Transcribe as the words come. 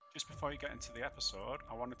Just before you get into the episode,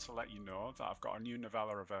 I wanted to let you know that I've got a new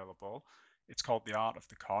novella available. It's called The Art of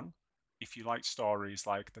the Con. If you like stories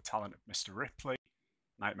like The Talent of Mr. Ripley,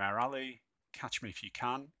 Nightmare Alley, Catch Me If You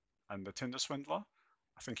Can, and The Tinder Swindler,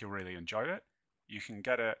 I think you'll really enjoy it. You can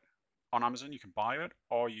get it on Amazon, you can buy it,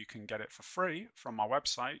 or you can get it for free from my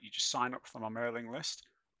website. You just sign up for my mailing list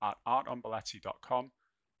at artonballetti.com.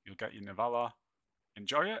 You'll get your novella.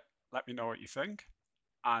 Enjoy it. Let me know what you think.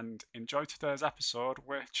 And enjoy today's episode,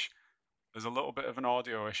 which there's a little bit of an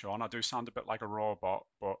audio issue on. I do sound a bit like a robot,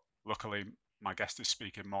 but luckily my guest is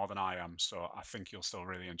speaking more than I am, so I think you'll still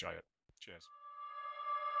really enjoy it. Cheers.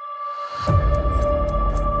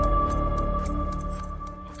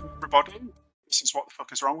 Welcome, everybody. This is What the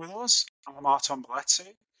Fuck Is Wrong With Us. I'm Arton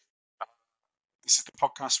Balletti. This is the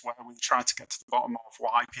podcast where we try to get to the bottom of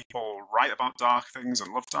why people write about dark things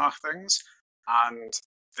and love dark things. And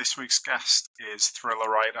this week's guest is thriller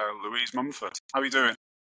writer Louise Mumford. How are you doing?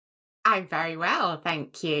 I'm very well,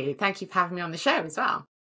 thank you. Thank you for having me on the show as well.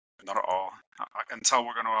 Not at all. I can tell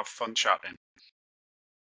we're going to have fun chatting.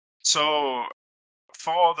 So,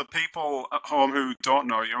 for the people at home who don't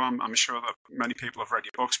know you, I'm sure that many people have read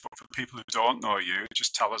your books, but for the people who don't know you,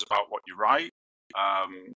 just tell us about what you write,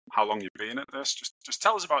 how long you've been at this. Just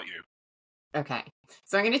tell us about you. Okay,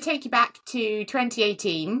 so I'm going to take you back to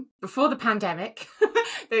 2018, before the pandemic,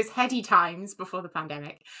 those heady times before the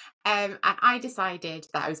pandemic. And I decided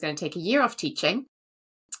that I was going to take a year off teaching,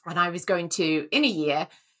 and I was going to, in a year,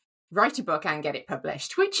 write a book and get it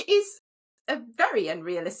published, which is a very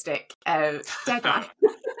unrealistic deadline.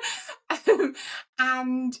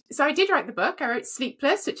 And so I did write the book. I wrote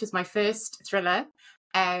Sleepless, which was my first thriller.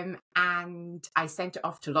 And I sent it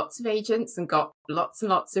off to lots of agents and got lots and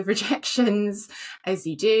lots of rejections, as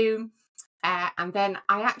you do. And then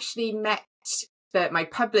I actually met my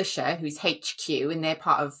publisher, who's HQ, and they're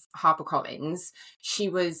part of HarperCollins. She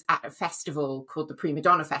was at a festival called the Prima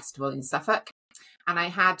Donna Festival in Suffolk. And I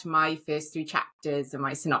had my first 3 chapters and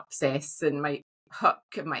my synopsis and my hook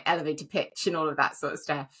and my elevator pitch and all of that sort of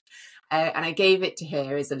stuff. And I gave it to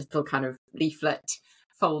her as a little kind of leaflet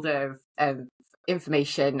folder of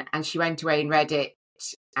information, and she went away and read it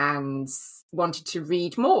and wanted to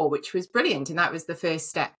read more, which was brilliant. And that was the first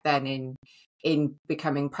step then in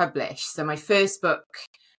becoming published. So my first book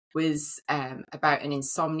was about an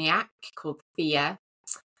insomniac called Thea,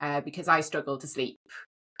 because I struggle to sleep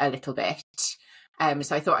a little bit.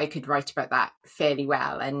 So I thought I could write about that fairly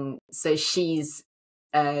well. And so she's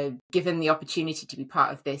given the opportunity to be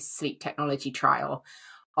part of this sleep technology trial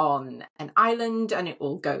on an island, and it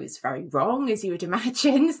all goes very wrong, as you would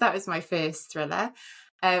imagine. So that was my first thriller.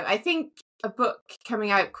 I think a book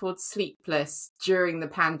coming out called Sleepless during the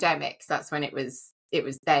pandemic, so that's when it was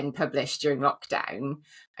then published during lockdown.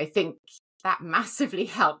 I think that massively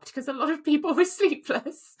helped because a lot of people were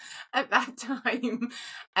sleepless at that time.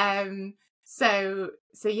 So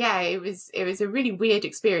yeah, it was a really weird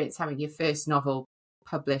experience having your first novel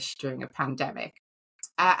published during a pandemic.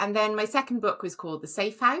 And then my second book was called The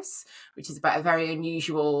Safe House, which is about a very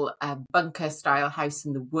unusual bunker-style house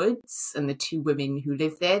in the woods and the 2 women who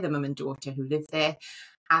live there, the mum and daughter who live there.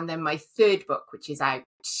 And then my third book, which is out,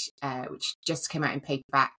 which just came out in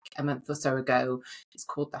paperback a month or so ago, is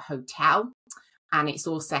called The Hotel. And it's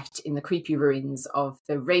all set in the creepy ruins of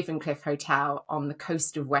the Ravencliff Hotel on the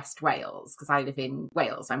coast of West Wales, because I live in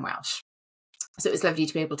Wales, I'm Welsh. So it was lovely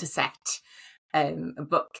to be able to set a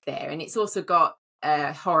book there. And it's also got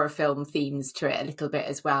horror film themes to it a little bit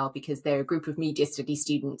as well, because they're a group of media study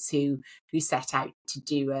students who set out to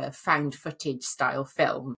do a found footage style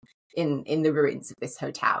film in the ruins of this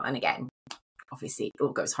hotel. And again, obviously it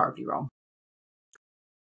all goes horribly wrong.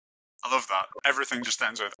 I love that. Everything just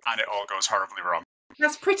ends with, and it all goes horribly wrong.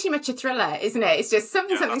 That's pretty much a thriller, isn't it? It's just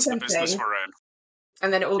something. That's the business we're in.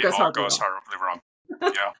 And then it all goes horribly wrong.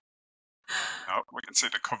 Yeah. No, we can see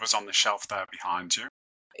the covers on the shelf there behind you.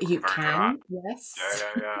 You can, yes.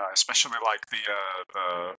 Yeah. Especially like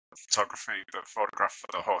the photography, the photograph for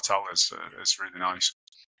the hotel is really nice.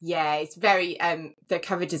 Yeah, it's very the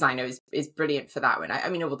cover designer is brilliant for that one. I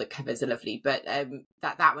mean, all the covers are lovely, but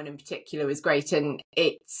that one in particular was great, and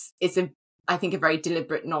it's I think a very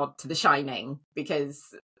deliberate nod to The Shining, because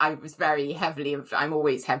I was very heavily I'm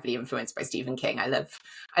always heavily influenced by Stephen King. I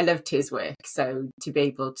loved his work, so to be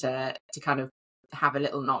able to kind of have a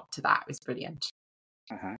little nod to that was brilliant.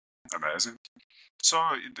 Mm-hmm. Amazing. So,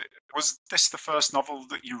 was this the first novel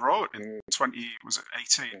that you wrote in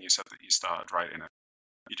 2018? You said that you started writing it.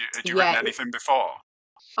 Had you written anything before?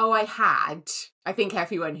 Oh, I had. I think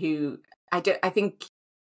everyone who I think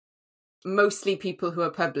mostly people who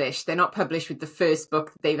are published, they're not published with the first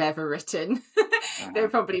book that they've ever written. They're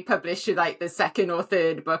probably published with like the second or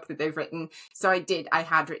third book that they've written. So I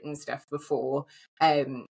had written stuff before,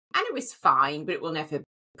 and it was fine, but it will never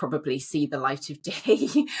probably see the light of day.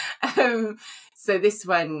 So this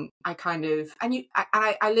one, I kind of,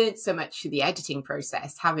 I learned so much through the editing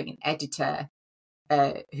process, having an editor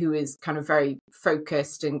who is kind of very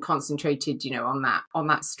focused and concentrated, on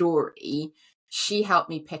that story. She helped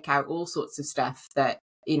me pick out all sorts of stuff that,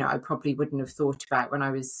 I probably wouldn't have thought about when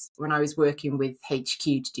I was working with HQ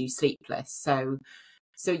to do Sleepless. So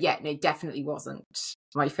yeah, no, definitely wasn't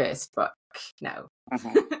my first book. No.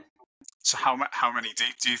 So how many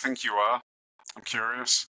deep do you think you are? I'm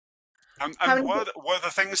curious. And were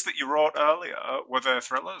the things that you wrote earlier, were they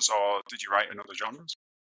thrillers, or did you write in other genres?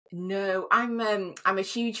 No, I'm a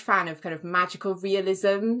huge fan of kind of magical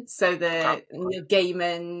realism. So the Neil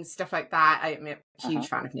Gaiman stuff like that. I'm a huge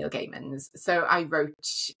fan of Neil Gaiman's. So I wrote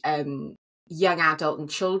young adult and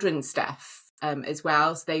children's stuff as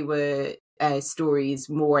well. So they were stories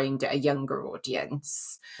more aimed at a younger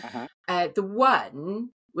audience. The one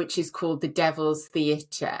which is called The Devil's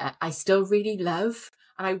Theatre, I still really love.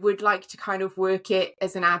 And I would like to kind of work it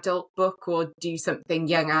as an adult book or do something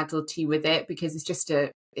young adulty with it, because it's just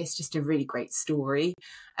a really great story.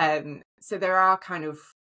 So there are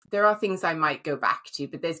things I might go back to,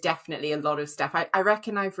 but there's definitely a lot of stuff. I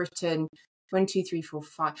reckon I've written 1, 2, 3, 4,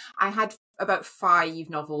 5. I had about 5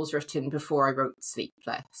 novels written before I wrote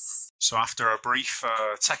Sleepless. So after a brief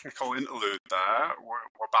technical interlude there,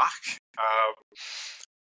 we're back.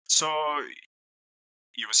 So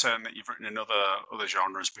you were saying that you've written in other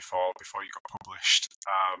genres before you got published.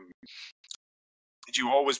 Did you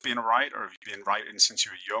always been a writer, or have you been writing since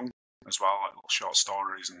you were young as well, like little short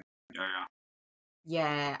stories and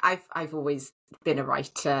Yeah, I've always been a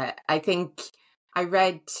writer. I think I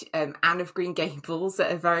read Anne of Green Gables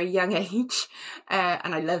at a very young age,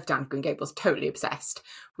 and I loved Anne of Green Gables, totally obsessed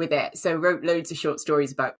with it. So wrote loads of short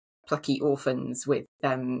stories about plucky orphans with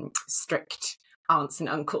strict aunts and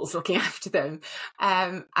uncles looking after them.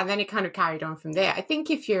 And then it kind of carried on from there. I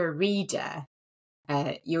think if you're a reader,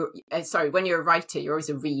 when you're a writer, you're always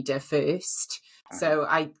a reader first. So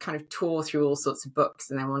I kind of tore through all sorts of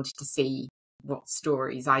books and I wanted to see what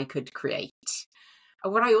stories I could create.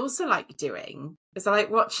 And what I also like doing is I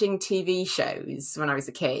like watching TV shows when I was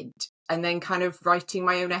a kid and then kind of writing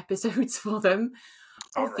my own episodes for them.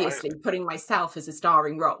 Obviously, putting myself as a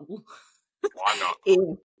starring role. Why not?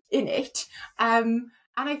 in it. And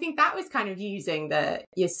I think that was kind of using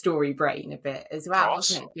your story brain a bit as well,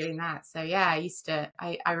 wasn't it? Doing that. So yeah,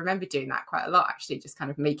 I remember doing that quite a lot, actually, just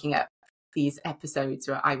kind of making up these episodes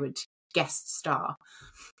where I would guest star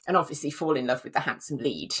and obviously fall in love with the handsome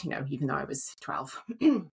lead, even though I was 12.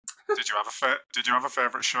 Did you have a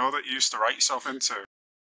favourite show that you used to write yourself into?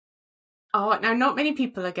 Oh, now not many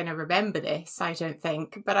people are going to remember this, I don't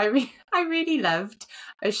think, but I really loved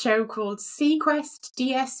a show called Sequest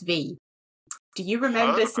DSV. Do you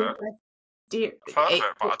remember Sequest? I've heard of it,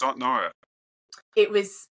 but I don't know it.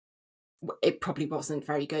 It probably wasn't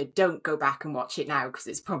very good. Don't go back and watch it now because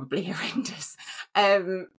it's probably horrendous.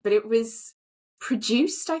 But it was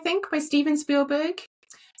produced, I think, by Steven Spielberg.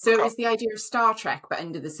 So it was the idea of Star Trek, but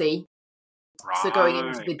under the sea. Right. So going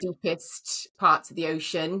into the deepest parts of the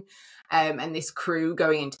ocean, and this crew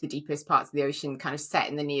going into the deepest parts of the ocean, kind of set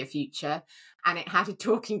in the near future. And it had a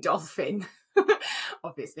talking dolphin,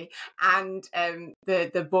 obviously. And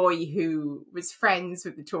the boy who was friends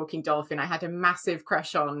with the talking dolphin, I had a massive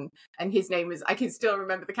crush on. And his name was, I can still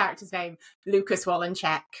remember the character's name, Lucas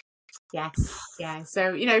Wallencheck. Yes. Yeah.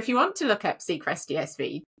 So, if you want to look up Sequest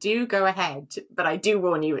DSV, do go ahead. But I do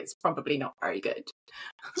warn you, it's probably not very good.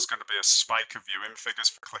 There's going to be a spike of viewing figures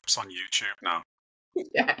for clips on YouTube now.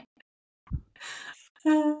 Yeah.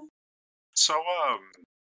 So,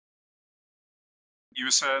 you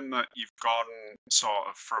were saying that you've gone sort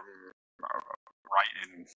of from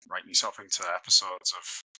writing yourself into episodes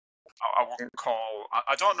of, I wouldn't call,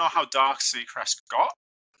 I don't know how dark Seacrest got.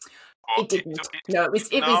 It didn't.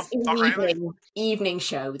 It was an evening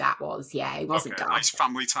show, that was. Yeah, it wasn't dark. Nice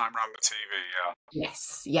family time around the TV, yeah.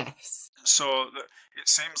 Yes. So it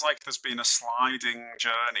seems like there's been a sliding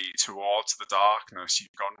journey towards the darkness.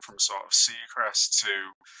 You've gone from sort of Seacrest to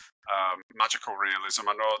magical realism.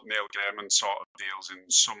 I know Neil Gaiman sort of deals in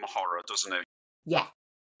some horror, doesn't he? Yeah.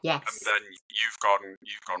 Yes. And then you've gone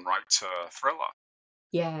right to thriller.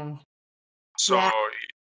 Yeah. So,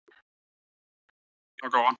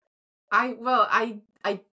 go on. I've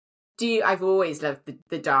always loved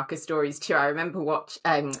the darker stories too. I remember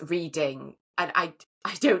reading, and I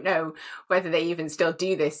don't know whether they even still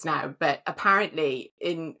do this now, but apparently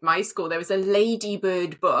in my school there was a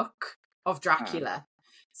Ladybird book of Dracula.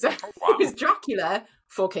 So Oh, it was wow. Dracula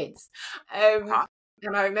for kids. Huh?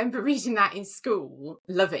 And I remember reading that in school,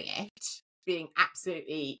 loving it, being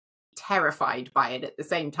absolutely terrified by it at the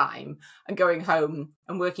same time, and going home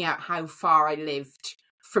and working out how far I lived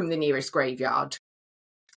from the nearest graveyard,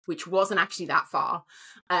 which wasn't actually that far.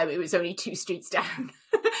 It was only 2 streets down.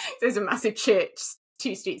 There's a massive church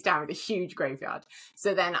 2 streets down with a huge graveyard.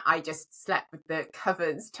 So then I just slept with the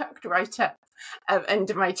covers tucked right up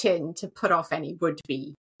under my chin to put off any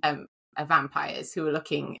would-be vampires who were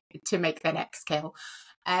looking to make their next kill.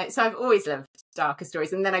 So I've always loved darker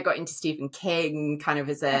stories. And then I got into Stephen King kind of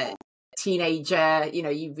as a teenager. You know,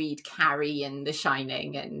 you read Carrie and The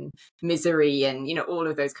Shining and Misery and, you know, all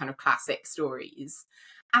of those kind of classic stories.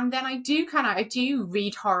 And then I do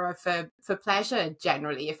read horror for pleasure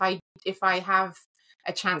generally. If I have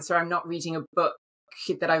a chance where I'm not reading a book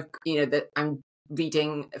that I'm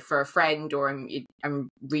reading for a friend, or I'm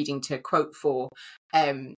reading to quote for,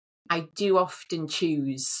 I do often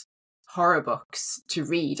choose horror books to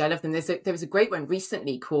read. I love them. There was a great one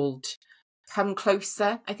recently called Come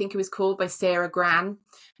Closer, I think it was called, by Sarah Gran, and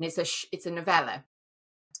it's a novella.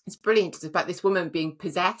 It's brilliant. It's about this woman being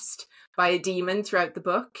possessed by a demon throughout the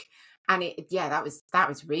book, and that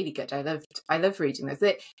was really good. I love reading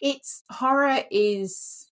those. It's horror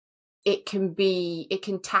is it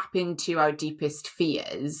can tap into our deepest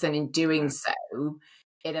fears, and in doing so,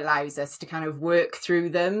 it allows us to kind of work through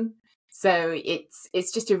them. So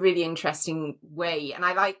it's just a really interesting way, and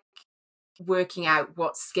I like working out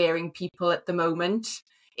what's scaring people at the moment.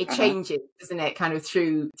 It changes, doesn't it, kind of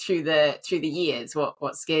through the years,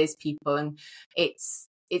 what scares people. And it's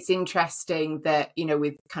interesting that, you know,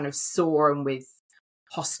 with kind of Saw and with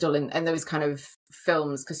Hostel and those kind of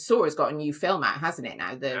films, because Saw has got a new film out, hasn't it,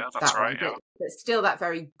 now? Yeah, that's right, yeah. But still, that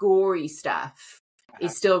very gory stuff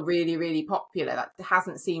is still really, really popular. That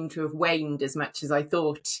hasn't seemed to have waned as much as I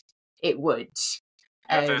thought it would.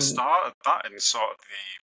 Yeah, they started that in sort of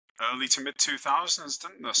the early to mid 2000s,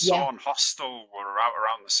 didn't they? Saw and Hostel were out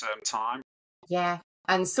around the same time. Yeah,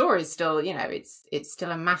 and Saw is still, you know, it's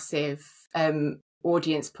still a massive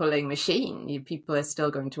audience pulling machine. People are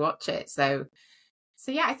still going to watch it. So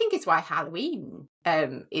yeah, I think it's why Halloween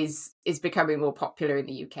is becoming more popular in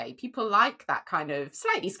the UK. People like that kind of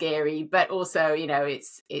slightly scary, but also, you know,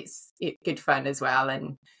 it's good fun as well.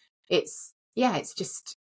 And it's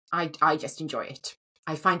just I just enjoy it.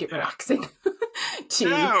 I find it relaxing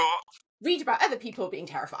to read about other people being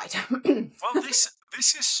terrified. Well, this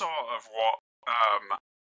is sort of what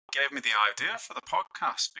gave me the idea for the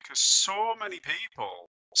podcast, because so many people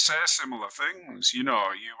say similar things. You know,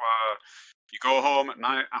 you go home at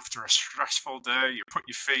night after a stressful day, you put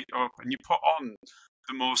your feet up and you put on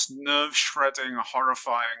the most nerve-shredding,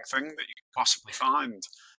 horrifying thing that you could possibly find.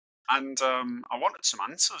 And I wanted some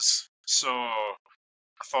answers. So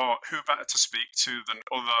I thought, who better to speak to than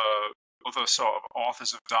other sort of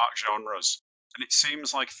authors of dark genres? And it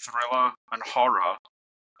seems like thriller and horror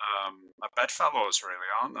are bedfellows, really,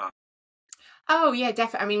 aren't they? Oh, yeah,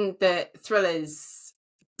 definitely. I mean, the thrillers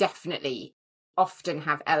definitely often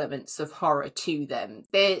have elements of horror to them.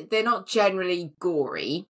 They're not generally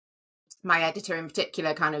gory. My editor in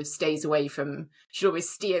particular kind of should always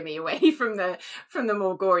steer me away from the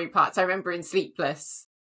more gory parts. I remember in Sleepless,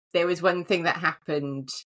 there was one thing that happened,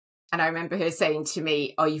 and I remember her saying to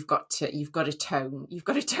me, "Oh, you've got to tone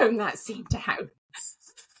that scene down."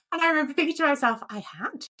 And I remember thinking to myself, I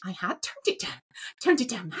had toned it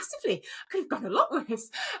down massively. I could have gone a lot worse.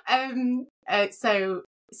 So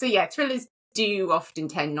yeah, thrillers do often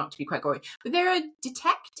tend not to be quite gory, but there are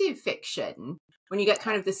detective fiction. When you get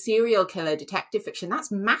kind of the serial killer detective fiction,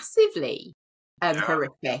 that's massively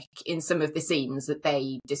horrific in some of the scenes that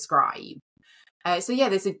they describe. So yeah,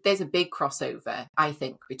 there's a big crossover, I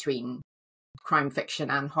think, between crime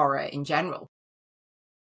fiction and horror in general.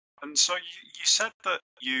 And so you said that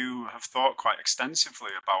you have thought quite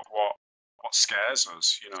extensively about what scares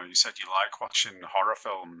us. You know, you said you like watching horror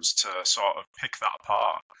films to sort of pick that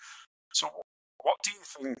apart. So what do you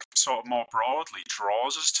think sort of more broadly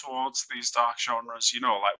draws us towards these dark genres? You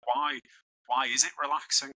know, like why is it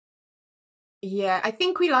relaxing? Yeah, I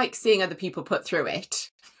think we like seeing other people put through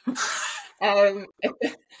it.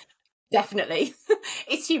 Definitely.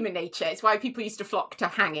 It's human nature. It's why people used to flock to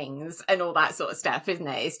hangings and all that sort of stuff, isn't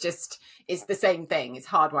it? It's the same thing. It's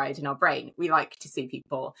hardwired in our brain. We like to see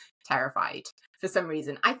people terrified for some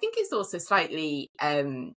reason. I think it's also slightly,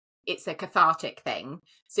 it's a cathartic thing.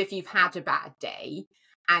 So if you've had a bad day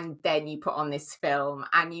and then you put on this film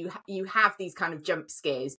and you have these kind of jump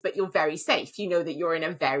scares, but you're very safe. You know that you're in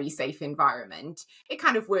a very safe environment. It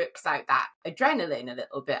kind of works out that adrenaline a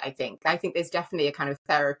little bit, I think. I think there's definitely a kind of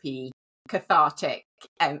therapy, cathartic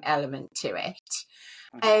element to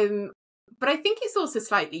it. But I think it's also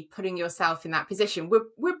slightly putting yourself in that position.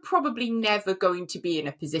 We're probably never going to be in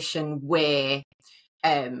a position where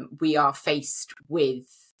we are faced with,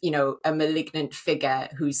 a malignant figure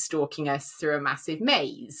who's stalking us through a massive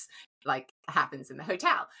maze, like happens in the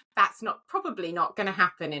hotel. That's probably not going to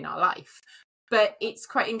happen in our life. But it's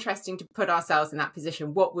quite interesting to put ourselves in that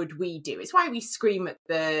position. What would we do? It's why we scream at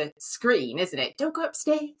the screen, isn't it? Don't go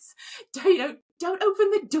upstairs. Don't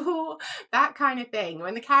open the door. That kind of thing.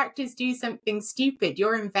 When the characters do something stupid,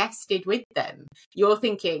 you're invested with them. You're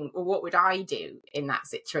thinking, well, what would I do in that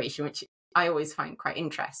situation? Which I always find quite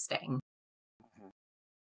interesting.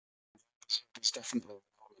 There's definitely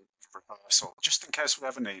rehearsal, just in case we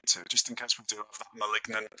ever need to, just in case we do have that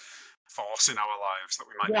malignant force in our lives that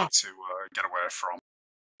we might need to get away from.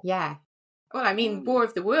 Yeah. Well, I mean, War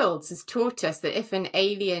of the Worlds has taught us that if an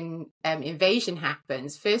alien invasion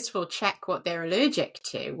happens, first of all, check what they're allergic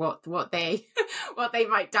to, what they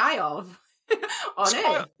might die of on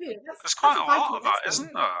Earth. There's quite a lot of that,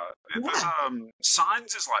 isn't there? Yeah. There's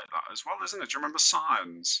Signs is like that as well, isn't it? Do you remember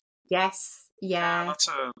Signs? Yes. Yeah. That's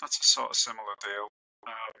a sort of similar deal.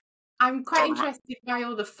 I'm quite interested by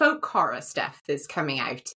all the folk horror stuff that's coming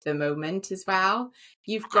out at the moment as well.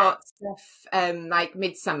 You've got stuff like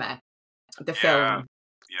Midsummer, the film.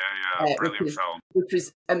 Yeah, brilliant film. Which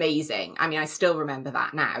was amazing. I mean, I still remember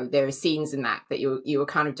that now. There are scenes in that you were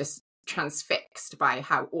kind of just transfixed by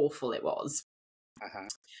how awful it was.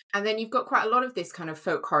 And then you've got quite a lot of this kind of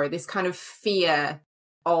folk horror, this kind of fear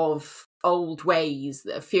of old ways,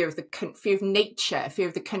 the fear of nature, fear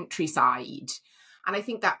of the countryside. And I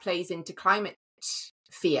think that plays into climate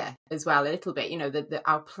fear as well a little bit, that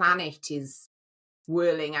our planet is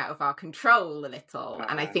whirling out of our control a little.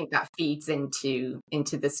 And I think that feeds into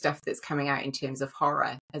the stuff that's coming out in terms of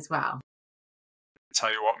horror as well. I'll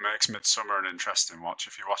tell you what makes Midsummer an interesting watch,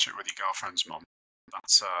 if you watch it with your girlfriend's mum.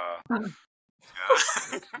 That's yeah.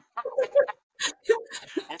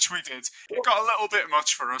 Which we did. It got a little bit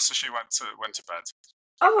much for us as she went to bed.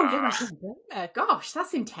 Yeah. Gosh,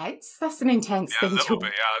 that's intense. That's an intense thing. A little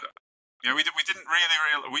bit, yeah. Yeah, we didn't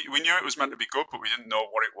really we knew it was meant to be good, but we didn't know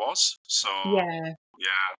what it was. So yeah,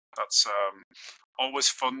 that's always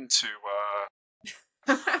fun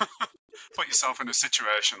to put yourself in a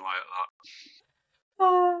situation like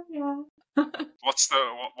that. Yeah. What's the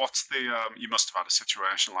you must have had a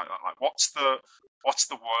situation like that. Like what's the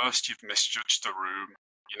worst you've misjudged a room?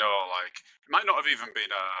 Like it might not have even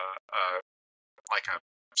been a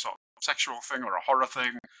sort of sexual thing or a horror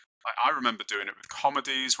thing. Like, I remember doing it with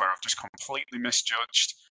comedies where I've just completely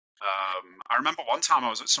misjudged. I remember one time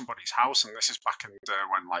I was at somebody's house, and this is back in the day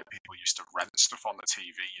when like people used to rent stuff on the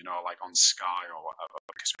TV, like on Sky or whatever,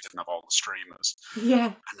 because we didn't have all the streamers.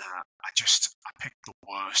 Yeah. And I picked the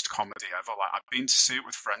worst comedy ever. Like I'd been to see it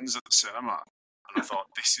with friends at the cinema, and I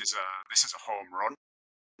thought this is a home run,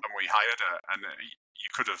 and we hired it, and you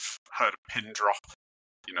could have heard a pin drop.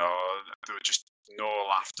 There were just no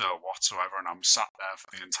laughter whatsoever, and I'm sat there for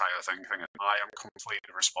the entire thing thinking I am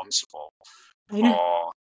completely responsible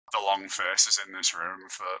for the long faces in this room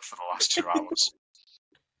for the last 2 hours.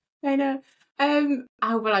 I know.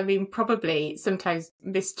 Well, I mean, probably sometimes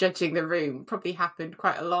misjudging the room probably happened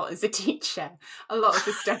quite a lot as a teacher. A lot of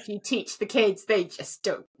the stuff you teach the kids, they just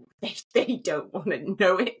don't. They don't want to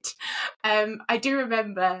know it. I do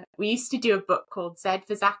remember we used to do a book called Z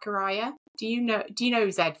for Zachariah. Do you know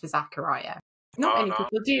Z for Zachariah? Not many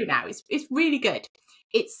people do now. It's really good.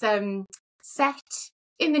 It's set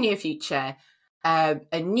in the near future. A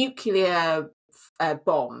nuclear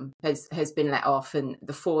bomb has been let off, and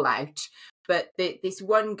the fallout. But this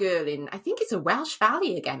one girl I think it's a Welsh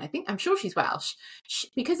valley again. I'm sure she's Welsh.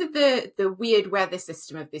 Because of the weird weather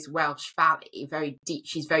system of this Welsh valley, very deep.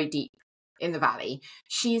 She's very deep in the valley.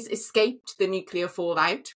 She's escaped the nuclear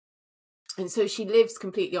fallout. And so she lives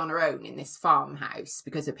completely on her own in this farmhouse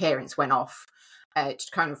because her parents went off to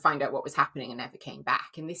kind of find out what was happening and never came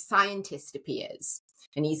back. And this scientist appears,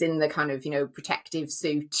 and he's in the kind of, protective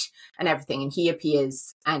suit and everything. And he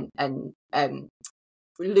appears and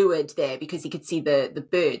lured there because he could see the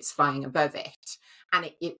birds flying above it.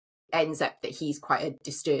 And it ends up that he's quite a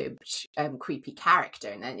disturbed, creepy character.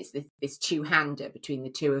 And then it's this two-hander between the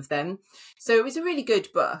two of them. So it was a really good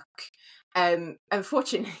book.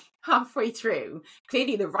 Unfortunately, halfway through,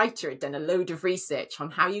 clearly the writer had done a load of research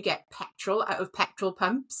on how you get petrol out of petrol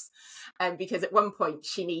pumps, because at one point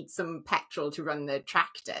she needs some petrol to run the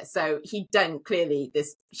tractor. So he'd done clearly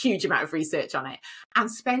this huge amount of research on it and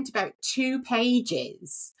spent about 2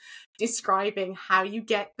 pages describing how you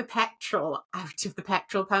get the petrol out of the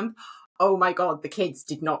petrol pump. oh my God, the kids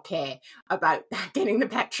did not care about getting the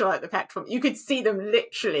petrol at the petrol. You could see them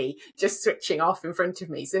literally just switching off in front of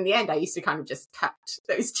me. So in the end, I used to kind of just cut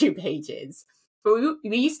those 2 pages. But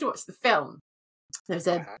we used to watch the film. There was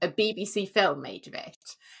a BBC film made of it,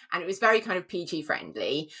 and it was very kind of PG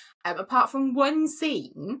friendly, apart from one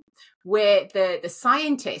scene where the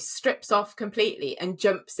scientist strips off completely and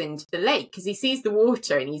jumps into the lake because he sees the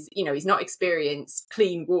water, and he's not experienced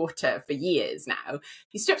clean water for years now.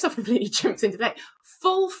 He strips off completely, jumps into the lake,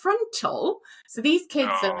 full frontal. So these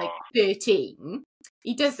kids are like 13.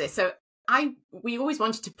 He does this. So we always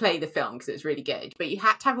wanted to play the film because it was really good, but you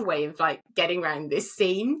had to have a way of like getting around this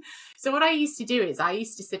scene. So what I used to do is I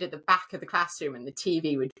used to sit at the back of the classroom, and the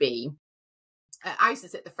TV would be, I used to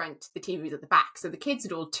sit at the front, the TV was at the back. So the kids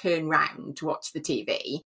would all turn round to watch the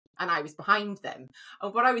TV, and I was behind them.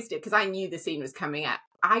 And what I was doing, because I knew the scene was coming up,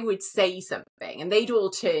 I would say something and they'd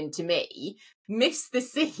all turn to me, miss the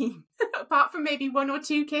scene, apart from maybe 1 or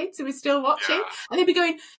 2 kids who were still watching. Yeah. And they'd be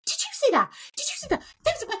going, did you see that? Did you see that?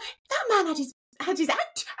 That man had his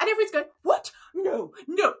out. And everyone's going, what? No,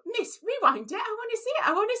 miss, rewind it. I want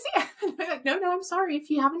to see it. And I'm like, no, I'm sorry.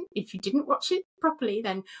 If you didn't watch it properly,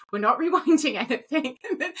 then we're not rewinding anything.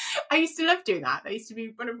 And then I used to love doing that. That used to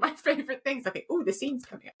be one of my favourite things. I think, oh, the scene's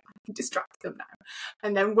coming up. I can distract them now.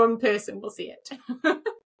 And then one person will see it.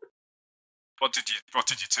 What did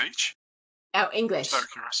you teach? Oh, English.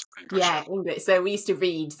 English. Yeah, English. So we used to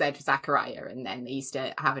read Zechariah, and then they used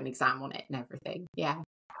to have an exam on it and everything. Yeah.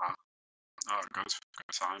 Oh, good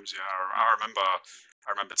times. Yeah, I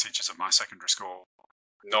remember teachers at my secondary school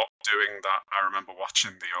not doing that. I remember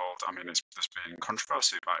watching the old. I mean, there's been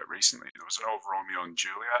controversy about it recently. There was an old Romeo and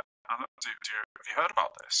Juliet. Have you heard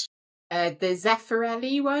about this? The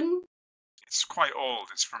Zeffirelli one. It's quite old.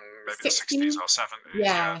 It's from maybe the 60s or 70s.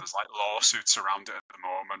 Yeah, there's like lawsuits around it at the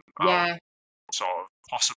moment. Yeah. Sort of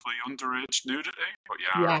possibly underage nudity, but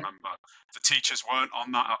I remember the teachers weren't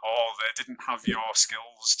on that at all. They didn't have your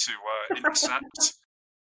skills to intercept.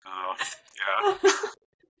 No,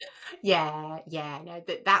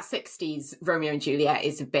 that 60s Romeo and Juliet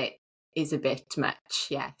is a bit much.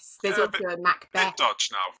 Yes, there's also a Macbeth. Dodge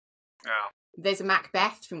now. Yeah, there's a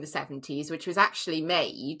Macbeth from the 70s, which was actually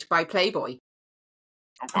made by Playboy.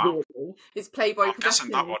 Oh, wow. Really? It's Playboy. I'm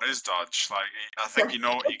guessing that one is Dodge. Like, I think you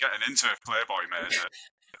know what you're getting into if Playboy made it.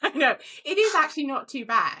 I know. It is actually not too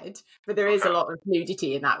bad, but there is a lot of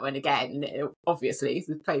nudity in that one again, obviously, it's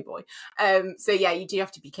with Playboy. So yeah, you do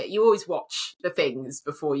have to be careful. You always watch the things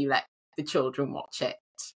before you let the children watch it.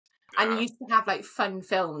 Yeah. And you used to have like fun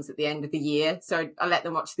films at the end of the year, so I let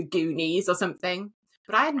them watch The Goonies or something.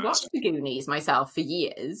 But I hadn't watched The Goonies myself for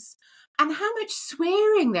years. And how much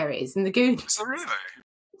swearing there is in The Goonies. Is there really?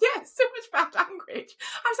 Yeah, so much bad language.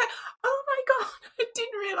 I was like, oh my God, I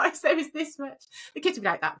didn't realise there was this much. The kids would be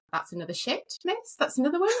like, that's another shit, miss. That's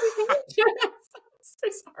another one we think.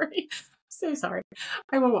 So sorry.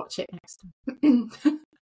 I will watch it next time.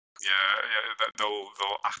 They'll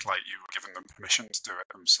act like you were giving them permission to do it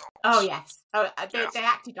themselves. Oh, yes. They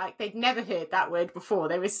acted like they'd never heard that word before.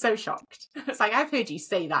 They were so shocked. It's like, I've heard you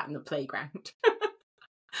say that in the playground.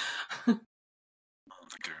 The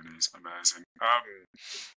Goonies, amazing.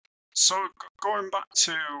 So going back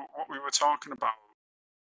to what we were talking about,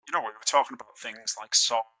 we were talking about things like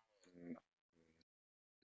Saw and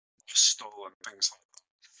Hostel and things like that.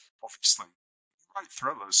 Obviously, you write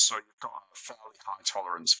thrillers, so you've got a fairly high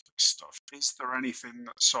tolerance for this stuff. Is there anything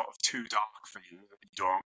that's sort of too dark for you that you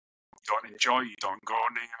don't enjoy, you don't go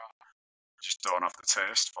near, you just don't have the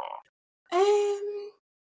taste for?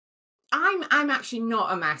 I'm actually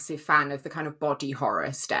not a massive fan of the kind of body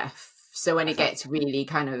horror stuff. So when it gets really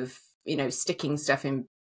kind of, sticking stuff in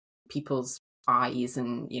people's eyes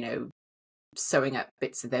and, sewing up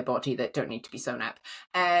bits of their body that don't need to be sewn up,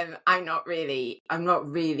 I'm not really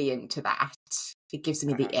into that. It gives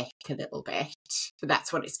me the ick a little bit, but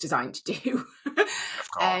that's what it's designed to do.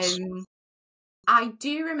 Of course. I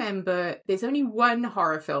do remember there's only one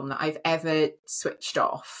horror film that I've ever switched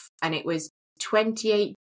off, and it was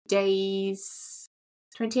 28 days.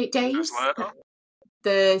 Later?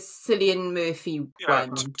 The Cillian Murphy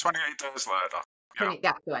one. 28 days later. Yeah.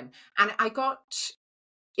 That's the one. And I got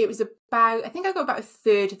about a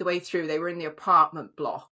third of the way through. They were in the apartment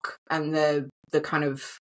block, and the kind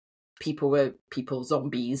of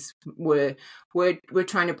zombies were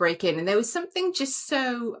trying to break in, and there was something just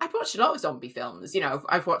so. I'd watched a lot of zombie films,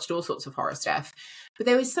 I've watched all sorts of horror stuff, but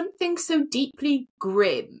there was something so deeply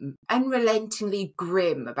grim, unrelentingly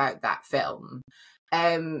grim about that film,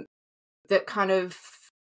 that kind of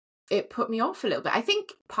it put me off a little bit. I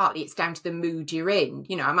think partly it's down to the mood you're in.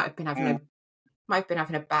 I might have been having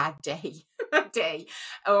a bad day. that day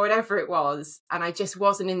or whatever it was. And I just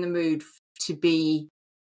wasn't in the mood to be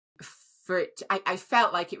for it. I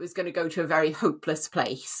felt like it was going to go to a very hopeless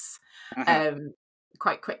place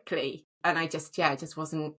quite quickly. And I just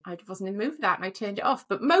wasn't in the mood for that. And I turned it off.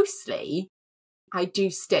 But mostly I do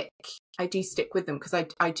stick with them because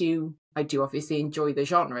I do obviously enjoy the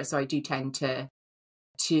genre. So I do tend to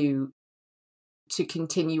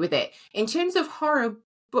continue with it. In terms of horror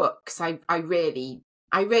books, I really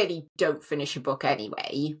don't finish a book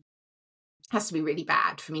anyway. It has to be really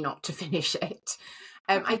bad for me not to finish it.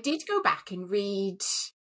 I did go back and read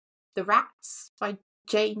The Rats by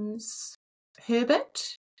James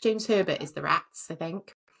Herbert. James Herbert is The Rats, I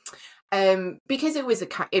think. Because it was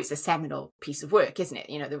a seminal piece of work, isn't it?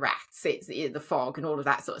 You know, the rats, it's the fog and all of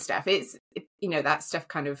that sort of stuff. That stuff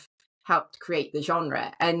kind of helped create the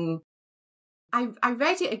genre. And I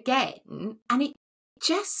read it again, and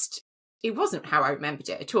it wasn't how I remembered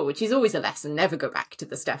it at all, which is always a lesson. Never go back to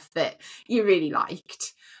the stuff that you really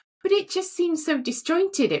liked. But it just seemed so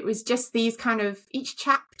disjointed. It was just these kind of, each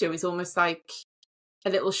chapter was almost like a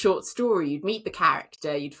little short story. You'd meet the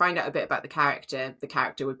character, you'd find out a bit about the character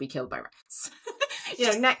would be killed by rats.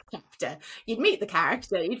 Next chapter, you'd meet the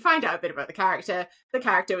character, you'd find out a bit about the character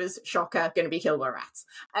was, shocker, going to be killed by rats.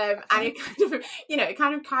 And it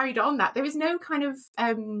kind of carried on that. There was no kind of,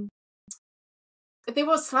 there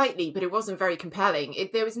was slightly, but it wasn't very compelling.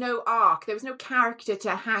 There was no arc, there was no character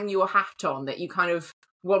to hang your hat on that you kind of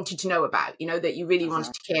wanted to know about, that you really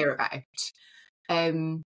wanted to care about.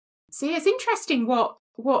 So yeah, it's interesting what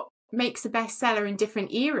makes a bestseller in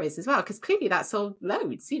different eras as well, because clearly that sold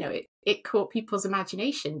loads. It caught people's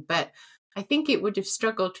imagination, but I think it would have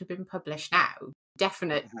struggled to have been published now.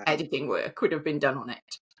 Definite editing work would have been done on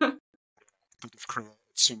it. Could have created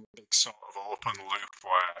some big sort of open loop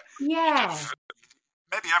where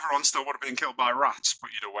maybe everyone still would have been killed by rats,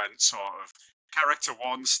 but you'd have went sort of character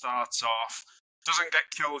 1 starts off, doesn't get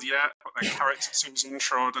killed yet, but then character 2's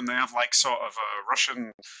introed, and they have like sort of a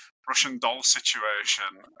Russian doll situation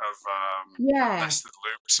of nested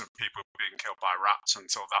loops of people being killed by rats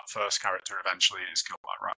until that first character eventually is killed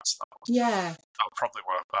by rats. That would probably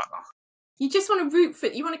work better. You just want to root for,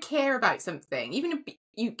 you want to care about something, even if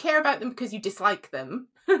you care about them because you dislike them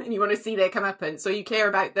and you want to see their comeuppance, or you care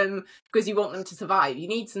about them because you want them to survive. You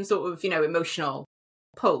need some sort of, emotional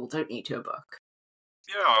pull, don't you, to a book?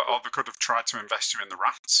 Yeah, or they could have tried to invest you in the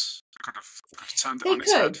rats. They could have turned it on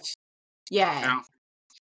its head. Yeah.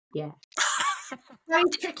 Very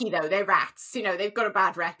tricky though, they're rats. They've got a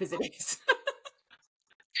bad rep as it is.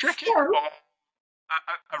 Tricky? Or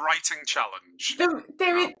a writing challenge?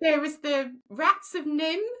 There was the Rats of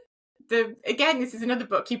Nim. Again, this is another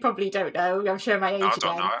book you probably don't know. I'm showing my age again. I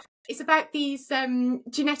don't know it. It's about these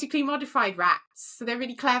genetically modified rats. So they're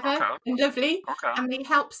really clever and lovely, and they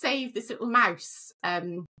help save this little mouse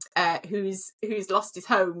who's lost his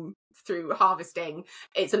home through harvesting.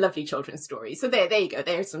 It's a lovely children's story. So there you go.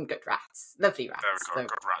 There's some good rats, lovely rats. There we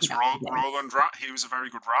go, good rats. Roland Rat, he was a very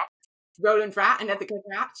good rat. Roland Rat, another good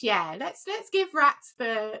rat. Yeah, let's give rats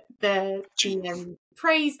the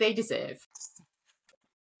praise they deserve.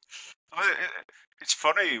 It's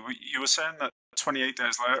funny, you were saying that 28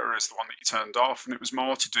 Days Later is the one that you turned off, and it was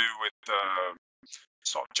more to do with the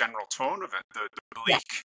sort of general tone of it, the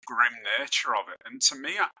bleak, grim nature of it. And to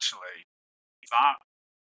me, actually,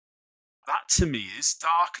 that to me is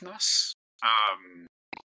darkness.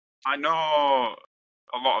 I know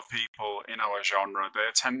a lot of people in our genre, they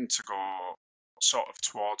tend to go sort of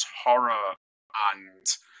towards horror, and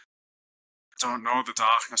don't know, the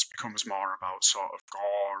darkness becomes more about sort of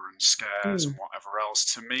gore and scares and whatever else.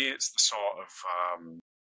 To me, it's the sort of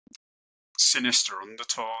sinister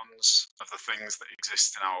undertones of the things that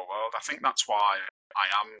exist in our world. I think that's why I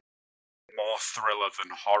am more thriller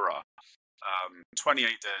than horror. 28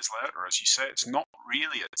 Days Later, as you say, it's not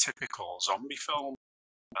really a typical zombie film.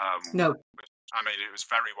 No. I mean, it was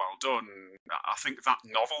very well done. I think that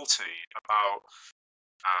novelty about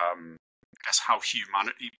I guess how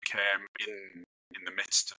humanity became in the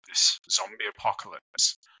midst of this zombie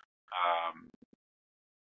apocalypse.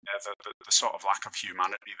 The sort of lack of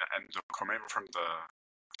humanity that ended up coming from the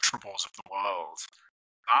troubles of the world.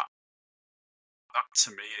 That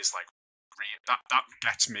to me is like that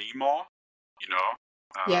gets me more.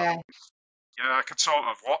 Yeah, I could sort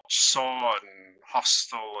of watch Saw and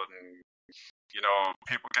Hostel and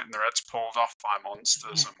people getting their heads pulled off by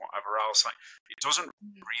monsters and whatever else. Like, it doesn't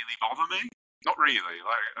really bother me. Not really.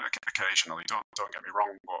 Like, occasionally, don't get me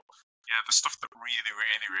wrong, but yeah, the stuff that really,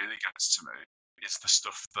 really, really gets to me is the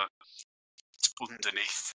stuff that's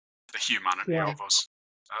underneath the humanity of us.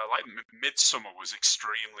 Like Midsummer was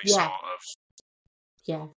extremely sort of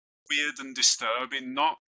weird and disturbing,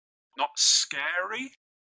 not scary,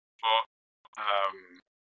 but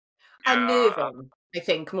unnerving, I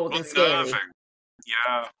think, more than scary. unnerving.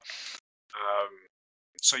 Yeah.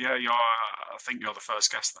 So yeah, I think you're the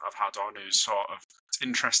first guest that I've had on who's sort of. It's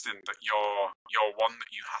interesting that your one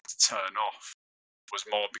that you had to turn off was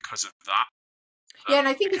more because of that. Yeah, and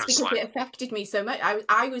I think it's because like, it affected me so much.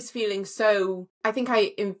 I was feeling so. I think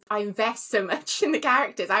I invest so much in the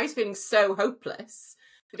characters. I was feeling so hopeless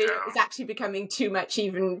that it was actually becoming too much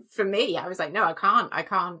even for me. I was like, no, I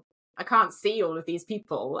can't see all of these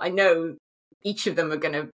people. I know each of them are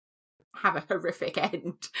going to have a horrific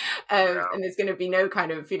end, and there's going to be no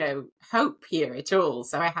kind of hope here at all.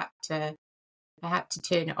 So I had to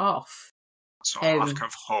turn it off. So lack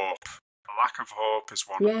of hope. A lack of hope is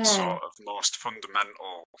one of the sort of most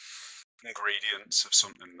fundamental ingredients of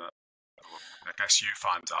something that I guess you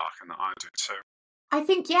find dark and that I do too. I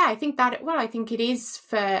think I think it is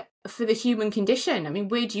for the human condition. I mean,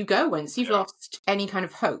 where do you go once you've lost any kind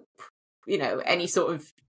of hope? Any sort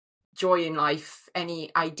of joy in life,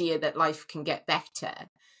 any idea that life can get better.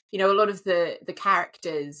 A lot of the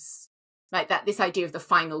characters like that, this idea of the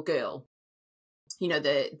final girl,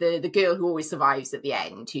 the girl who always survives at the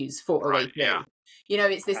end, who's fought her way through.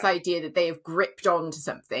 It's this idea that they have gripped on to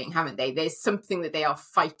something, haven't they? There's something that they are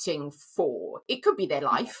fighting for. It could be their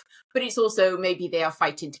life, but it's also maybe they are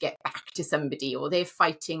fighting to get back to somebody, or they're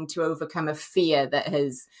fighting to overcome a fear that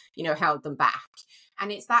has, held them back. And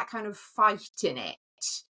it's that kind of fight in it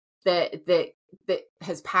that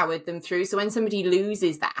has powered them through. So when somebody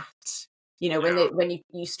loses that, when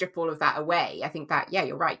you strip all of that away, I think that,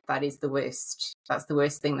 you're right, that is the worst. That's the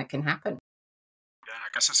worst thing that can happen. Yeah, I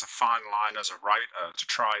guess it's a fine line as a writer to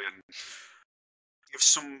try and give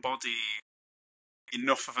somebody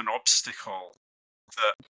enough of an obstacle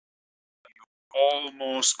that you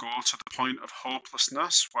almost go to the point of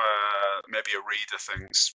hopelessness where maybe a reader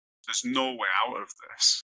thinks there's no way out of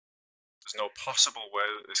this. There's no possible way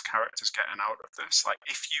that this character's getting out of this. Like,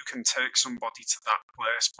 if you can take somebody to that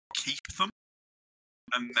place, keep them,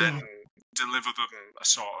 and then deliver them a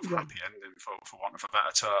sort of happy ending, for want of a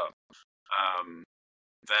better term,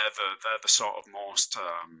 they're the sort of most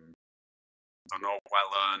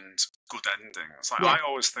well-earned good endings. Like, I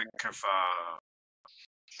always think of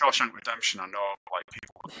Shawshank Redemption. I know like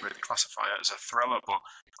people wouldn't really classify it as a thriller, but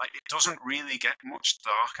like it doesn't really get much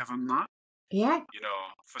darker than that. Yeah.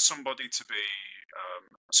 For somebody to be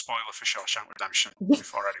spoiler for Shawshank Redemption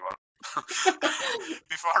before anyone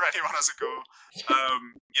has a go.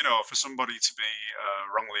 For somebody to be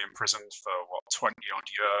wrongly imprisoned for 20 odd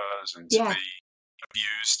years and to be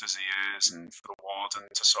abused as he is, and for the warden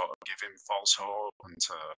to sort of give him false hope and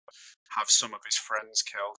to have some of his friends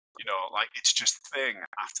killed, like it's just thing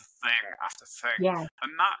after thing after thing. Yeah.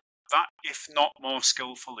 And that if not more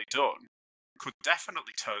skillfully done, could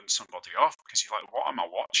definitely turn somebody off, because you're like, what am I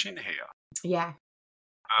watching here? Yeah.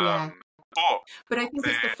 But I think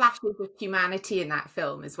it's the flashes of humanity in that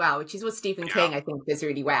film as well, which is what Stephen King, I think, does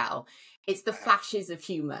really well. It's the flashes of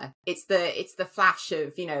humour. It's the flash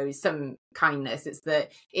of, some kindness.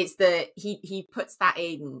 He puts that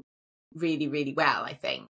in really, really well, I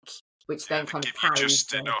think, which then kind of carries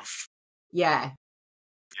just enough. Yeah.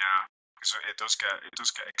 Yeah. Because it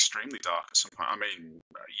does get extremely dark at some point. I mean,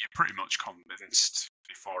 you're pretty much convinced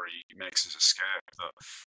before he makes his escape that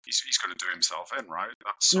he's going to do himself in, right?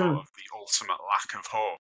 That's sort of the ultimate lack of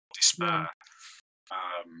hope, despair.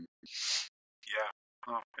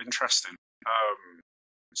 Interesting.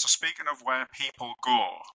 So speaking of where people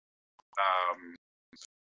go,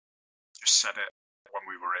 just said it when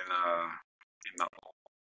we were in that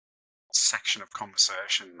section of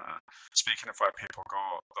conversation there. Speaking of where people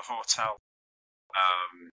go, the hotel.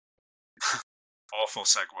 Awful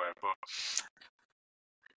segue, but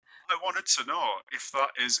I wanted to know if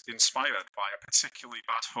that is inspired by a particularly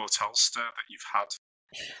bad hotel stay that you've had.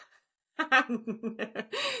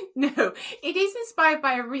 No, it is inspired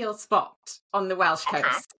by a real spot on the Welsh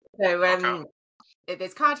coast. So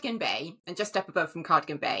there's Cardigan Bay, and just up above from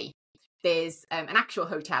Cardigan Bay, there's an actual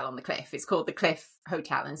hotel on the cliff. It's called the Cliff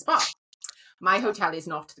Hotel and Spa. My hotel is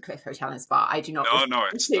not the Cliff Hotel and Spa. I do not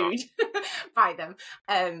it's not by them.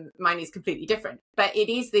 Mine is completely different. But it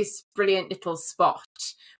is this brilliant little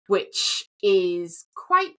spot, which is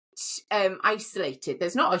quite isolated.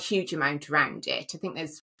 There's not a huge amount around it. I think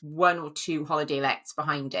there's one or two holiday lets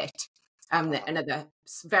behind it. Another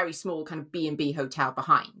very small kind of B&B hotel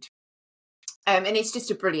behind. And it's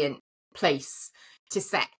just a brilliant place to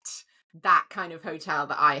set that kind of hotel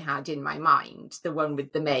that I had in my mind, the one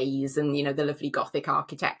with the maze and, you know, the lovely Gothic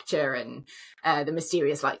architecture and the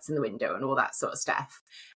mysterious lights in the window and all that sort of stuff.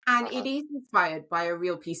 And it is inspired by a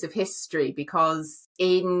real piece of history, because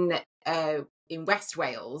in West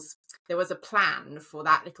Wales, there was a plan for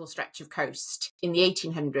that little stretch of coast in the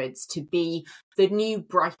 1800s to be the new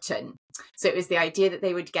Brighton. So it was the idea that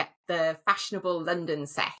they would get the fashionable London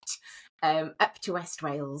set up to West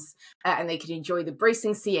Wales, and they could enjoy the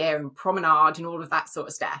bracing sea air and promenade and all of that sort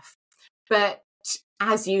of stuff. But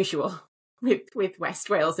as usual with West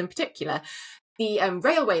Wales in particular, the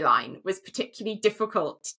railway line was particularly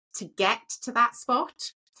difficult to get to that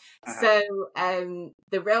spot. So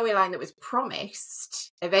the railway line that was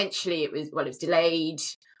promised, eventually it was delayed.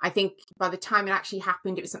 I think by the time it actually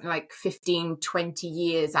happened, it was something like 15, 20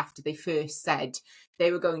 years after they first said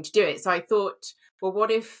they were going to do it. So I thought, well,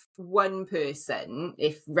 what if one person,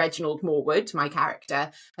 if Reginald Morwood, my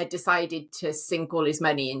character, had decided to sink all his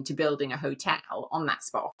money into building a hotel on that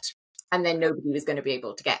spot, and then nobody was going to be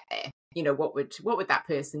able to get there? You know, what would that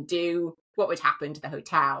person do? What would happen to the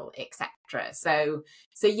hotel, etc. So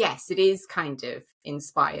yes, it is kind of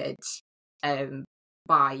inspired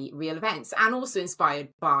by real events, and also inspired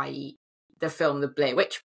by the film The Blair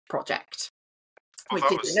Witch Project. Well,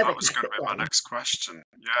 that was going to be my next question.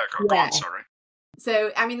 Yeah, go on, sorry.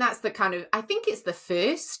 So, I mean, that's the kind of, I think it's the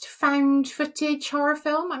first found footage horror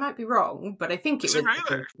film. I might be wrong, but I think it was the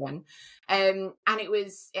first one. And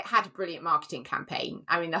it had a brilliant marketing campaign.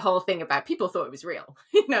 I mean, the whole thing about, people thought it was real.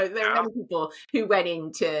 You know, there were many people who went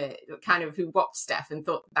into who watched stuff and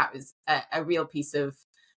thought that was a real piece of,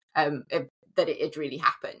 that it had really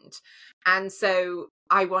happened. And so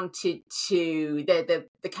I wanted to,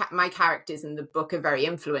 my characters in the book are very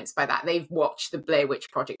influenced by that. They've watched the Blair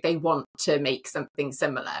Witch Project. They want to make something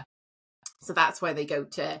similar. So that's why they go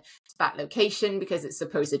to that location, because it's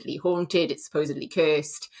supposedly haunted, it's supposedly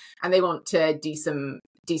cursed, and they want to do some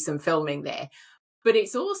filming there. But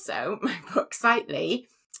it's also, my book, slightly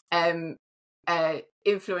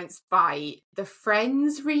influenced by the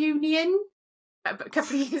Friends reunion a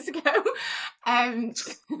couple of years ago. I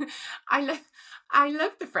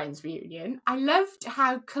love the Friends reunion. I loved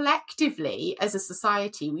how collectively, as a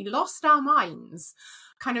society, we lost our minds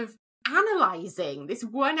kind of analysing this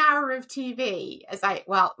 1 hour of TV as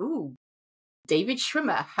David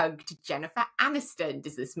Schwimmer hugged Jennifer Aniston.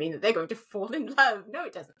 Does this mean that they're going to fall in love? No,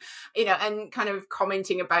 it doesn't. You know, and kind of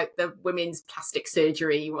commenting about the women's plastic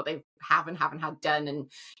surgery, what they have and haven't had done. And,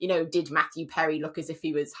 you know, did Matthew Perry look as if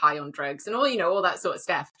he was high on drugs and all, you know, all that sort of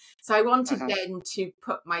stuff. So I wanted then to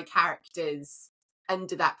put my characters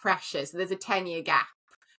under that pressure. So there's a 10-year gap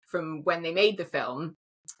from when they made the film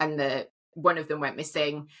and one of them went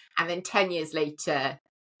missing. And then 10 years later,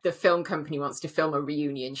 the film company wants to film a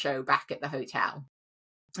reunion show back at the hotel.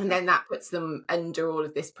 And then that puts them under all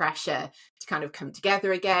of this pressure to kind of come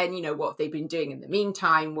together again. You know, what have they been doing in the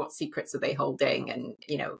meantime? What secrets are they holding? And,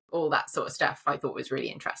 you know, all that sort of stuff I thought was really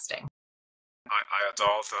interesting. I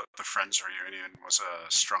adore that the Friends reunion was a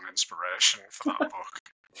strong inspiration for that book.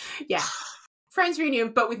 Yeah. Friends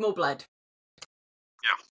reunion, but with more blood.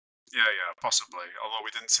 Yeah, possibly. Although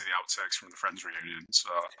we didn't see the outtakes from the Friends reunion, so...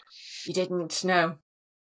 You didn't? No.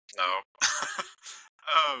 No.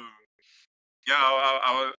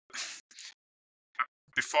 I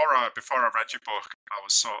before I read your book, I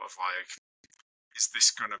was sort of like, is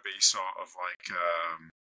this going to be sort of like, I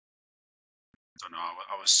don't know,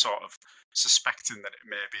 I was sort of suspecting that it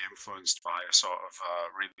may be influenced by a sort of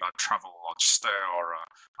really bad travel lodge stay, or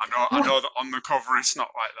I know that on the cover it's not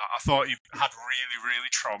like that. I thought you had really, really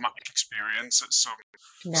traumatic experience at some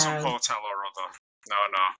hotel or other.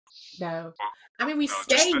 No. But, I mean, we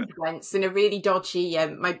stayed once in a really dodgy.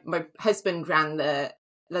 My husband ran the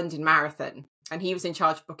London Marathon, and he was in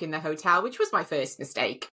charge of booking the hotel, which was my first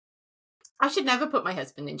mistake. I should never put my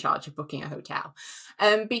husband in charge of booking a hotel,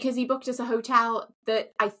 because he booked us a hotel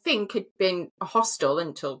that I think had been a hostel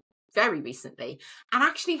until very recently, and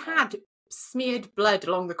actually had smeared blood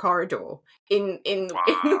along the corridor in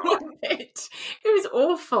one bit. It was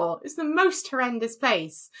awful. It was the most horrendous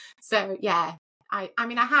place. So yeah, I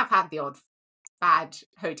mean, I have had the odd bad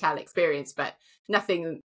hotel experience, but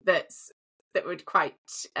nothing that would quite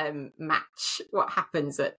match what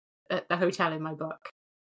happens at the hotel in my book.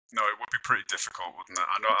 No, it would be pretty difficult, wouldn't it?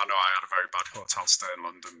 I know I had a very bad hotel stay in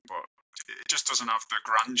London, but it just doesn't have the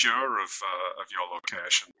grandeur of your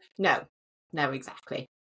location. No, exactly.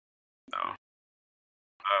 No.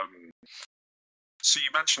 So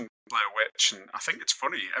you mentioned Blair Witch, and I think it's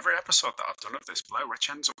funny, every episode that I've done of this, Blair Witch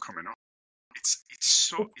ends up coming up. It's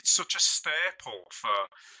such a staple for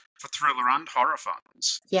thriller and horror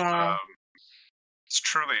fans. Yeah. It's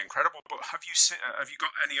truly incredible. But have you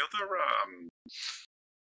got any other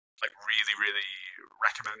like really, really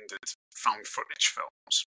recommended found footage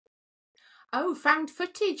films? Oh, found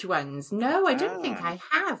footage ones. No, I don't think I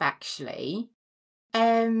have actually.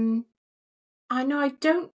 Um, I know I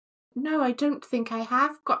don't. No, I don't think I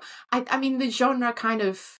have got. I mean, the genre kind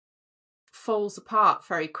of falls apart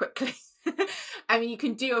very quickly. I mean, you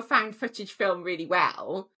can do a found footage film really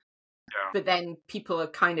well, Yeah. but then people are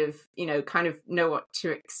kind of, kind of know what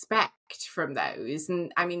to expect from those.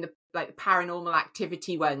 And I mean, the paranormal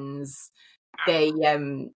activity ones, Yeah.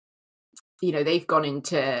 they, they've gone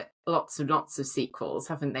into lots and lots of sequels,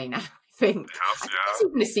 haven't they now? They have, I think yeah. there's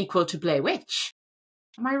even a sequel to Blair Witch.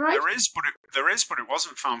 Am I right? There is, but it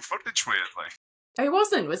wasn't found footage. Weirdly, Oh, it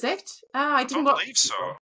wasn't, was it? I I didn't don't watch believe so.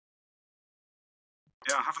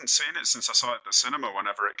 Yeah, I haven't seen it since I saw it at the cinema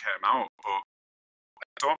whenever it came out, but I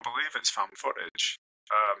don't believe it's found footage.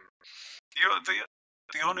 Um,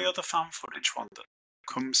 the only other found footage one that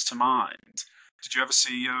comes to mind. Did you ever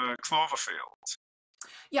see Cloverfield?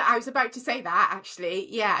 Yeah, I was about to say that actually.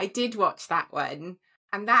 Yeah, I did watch that one.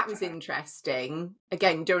 And that was interesting.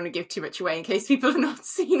 Again, don't want to give too much away in case people have not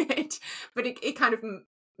seen it, but it kind of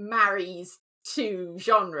marries two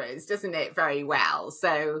genres, doesn't it, very well.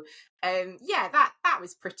 So, yeah, that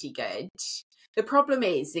was pretty good. The problem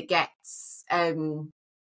is it gets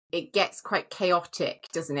quite chaotic,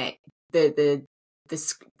 doesn't it? The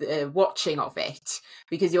watching of it,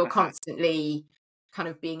 because you're constantly kind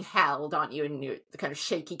of being held, aren't you? And the kind of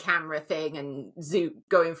shaky camera thing and zoom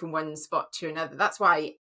going from one spot to another. That's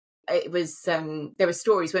why it was. There were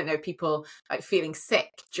stories, weren't there, of people like feeling sick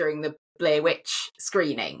during the Blair Witch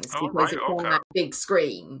screenings Oh, because right, it's on okay. that big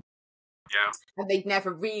screen, Yeah, and they'd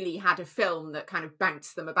never really had a film that kind of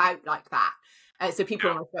bounced them about like that. So people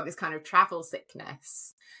yeah. almost got this kind of travel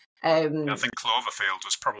sickness. I think Cloverfield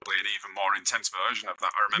was probably an even more intense version of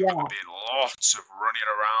that. I remember Yeah, there being lots of running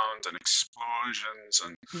around and explosions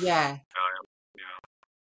and yeah. yeah,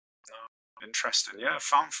 no, interesting. Yeah,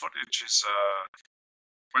 found footage is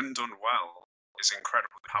when done well is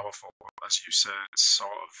incredibly powerful. As you said, it's sort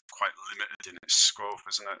of quite limited in its scope,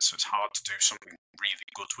 isn't it? So it's hard to do something really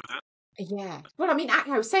good with it. Yeah. Well, I mean,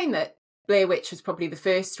 I was saying that Blair Witch was probably the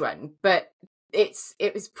first one, but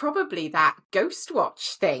it was probably that Ghost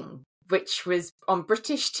Watch thing, which was on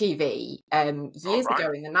British TV Oh, years right.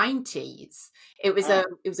 ago in the 90s. Oh, It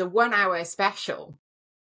was a 1 hour special,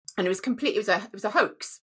 and it was a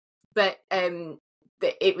hoax, but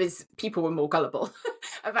it was, people were more gullible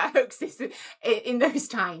about hoaxes in those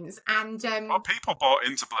times, and well, people bought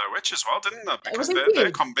into Blair Witch as well, didn't they? well, Because they they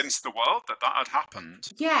did. convinced the world that that had happened.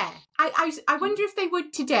 Yeah, I wonder if they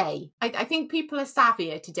would today. I think people are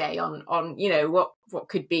savvier today on what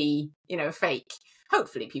could be fake.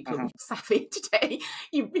 Hopefully, people will be savvy today.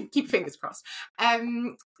 You keep fingers crossed.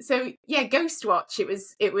 So yeah, Ghost Watch.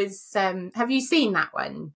 It was. Have you seen that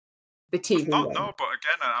one? The I've TV not, one. no, but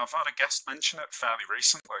again, I've had a guest mention it fairly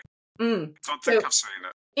recently. Mm. I don't think So I've seen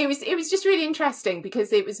it. it was just really interesting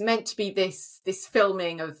because it was meant to be this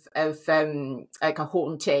filming of like a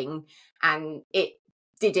haunting, and it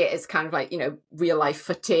did it as kind of like real life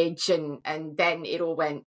footage, and then it all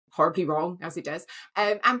went horribly wrong, as it does,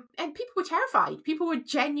 and people were terrified. People were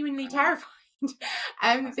genuinely terrified.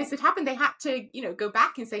 This had happened. They had to go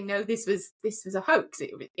back and say, no, this was a hoax.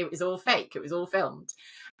 It was all fake. It was all filmed.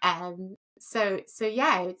 So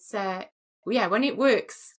yeah, it's yeah, when it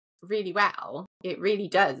works really well, it really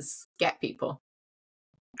does get people.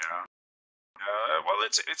 Yeah. Well,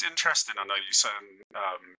 it's interesting. I know you said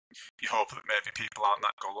you hope that maybe people aren't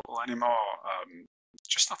that gullible anymore.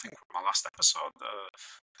 Just I think with my last episode,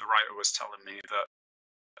 the writer was telling me that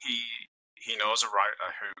he knows a writer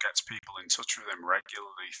who gets people in touch with him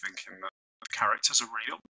regularly, thinking that the characters are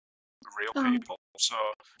real Oh, people. So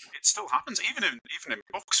it still happens, even in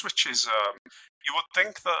books, which is you would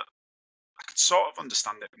think that I could sort of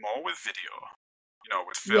understand it more with video,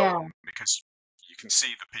 with yeah, film, because you can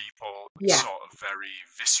see the people. It's yeah, sort of very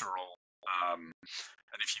visceral. And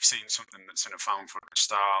if you've seen something that's in a found footage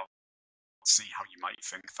style, see how you might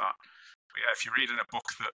think that. But yeah, if you're reading a book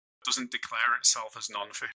that doesn't declare itself as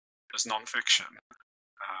non-fiction,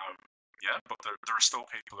 yeah, but there are still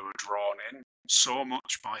people who are drawn in so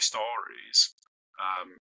much by stories,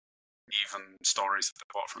 um, even stories that they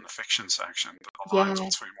bought from the fiction section, that the lines yeah.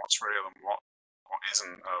 between what's real and what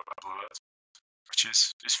isn't are blurred, which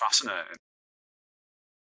is fascinating.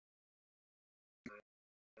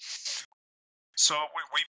 So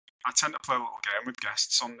I tend to play a little game with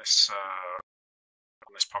guests on this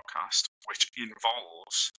podcast, which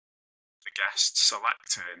involves the guests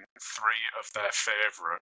selecting three of their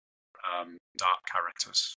favourite dark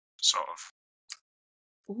characters, sort of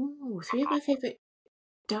Ooh, three of my favourite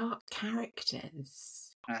dark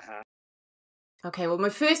characters. Mm-hmm. Okay, well, my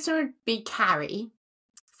first one would be Carrie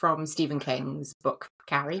from Stephen King's book,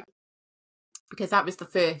 Carrie, because that was the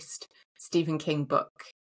first Stephen King book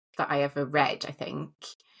that I ever read, I think.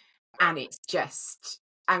 And it's just,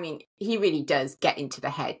 I mean, he really does get into the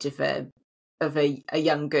head of a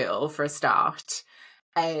young girl for a start.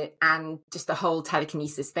 And just the whole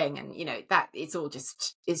telekinesis thing, and that it's all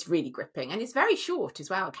just is really gripping, and it's very short as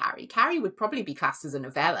well. Carrie would probably be classed as a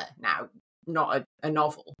novella now, not a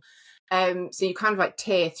novel. So you kind of like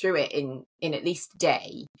tear through it in at least a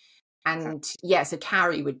day. And yeah, so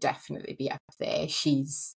Carrie would definitely be up there.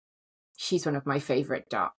 She's one of my favorite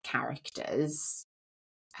dark characters.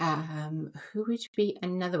 Who would be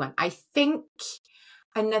another one? I think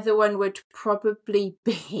another one would probably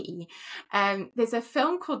be there's a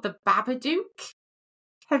film called The Babadook.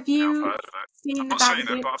 Have Yeah, I've you heard of it. seen I've The not seen it,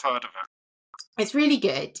 Babadook? but I've heard of it. It's really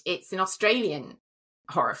good. It's an Australian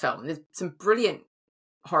horror film. There's some brilliant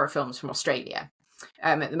horror films from Australia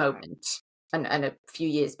at the moment, and a few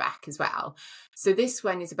years back as well. So this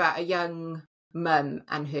one is about a young mum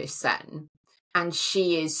and her son, and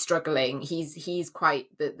she is struggling. He's quite,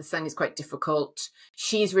 the son is quite difficult.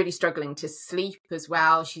 She's really struggling to sleep as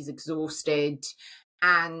well. She's exhausted.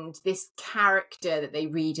 And this character that they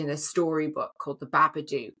read in a storybook called the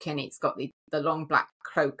Babadook, and it's got the long black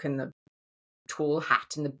cloak and the tall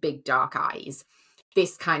hat and the big dark eyes.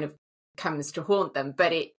 This kind of comes to haunt them,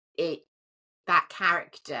 but it that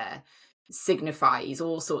character signifies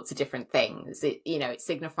all sorts of different things. It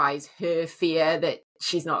signifies her fear that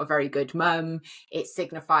she's not a very good mum. It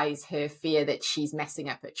signifies her fear that she's messing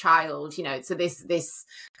up a child. So this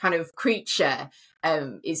kind of creature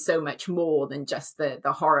is so much more than just the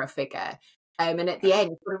horror figure. And at the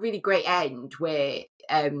end, it's got a really great end where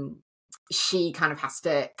she kind of has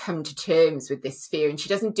to come to terms with this fear, and she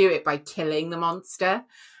doesn't do it by killing the monster.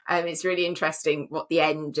 It's really interesting what the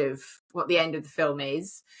end of the film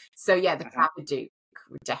is. So yeah, the Babadook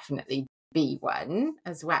would definitely be one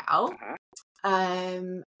as well.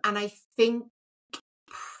 And I think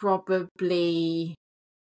probably,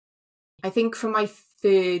 for my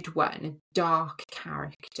third one, a dark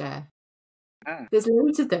character. There's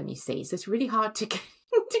loads of them, you see, so it's really hard to get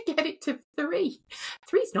it to three.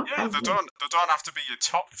 Three's not Yeah, they don't have to be your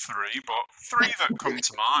top three, but three that come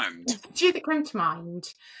to mind. Three that come to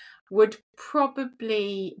mind would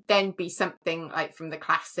probably then be something like from the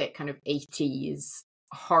classic kind of 80s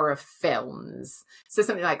horror films. So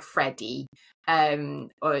something like Freddy, or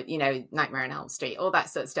Nightmare on Elm Street, all that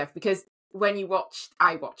sort of stuff. Because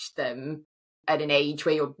I watched them at an age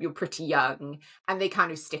where you're pretty young, and they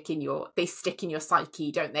kind of stick in your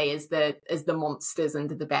psyche, don't they, as the monsters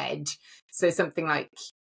under the bed. So something like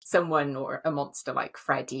someone or a monster like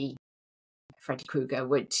Freddy Krueger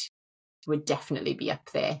would definitely be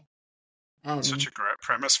up there. Such a great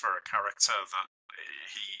premise for a character that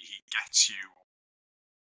he gets you.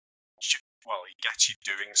 Well, he gets you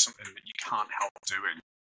doing something that you can't help doing.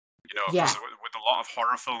 Because with a lot of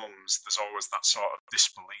horror films, there's always that sort of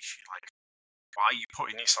disbelief. You're like, why are you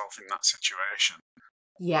putting yourself in that situation?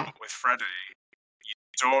 Yeah. But with Freddy, you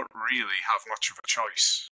don't really have much of a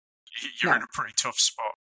choice. You're in a pretty tough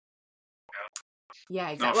spot. Yeah,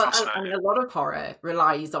 exactly. Well, I mean, a lot of horror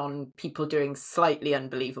relies on people doing slightly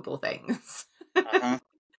unbelievable things.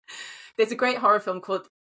 There's a great horror film called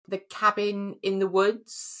The Cabin in the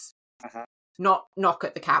Woods. Not Knock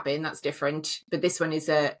at the Cabin, that's different. But this one is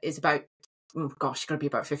about, oh gosh, got to be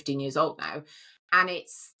about 15 years old now. And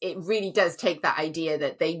it really does take that idea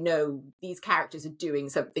that they know these characters are doing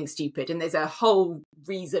something stupid, and there's a whole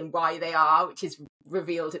reason why they are, which is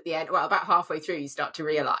revealed at the end. Well, about halfway through, you start to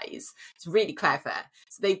realise. It's really clever.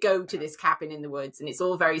 So they go to this cabin in the woods, and it's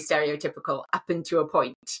all very stereotypical up until a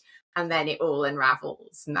point, and then it all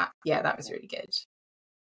unravels. And that was really good.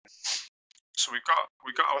 So we've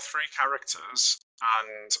got our three characters,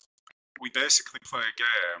 and we basically play a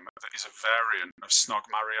game that is a variant of Snog,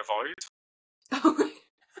 Marry, Avoid. Okay.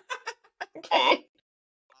 But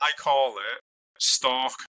I call it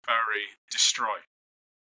Stalk, Bury, Destroy.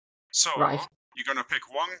 So you're going to pick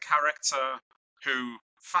one character who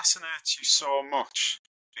fascinates you so much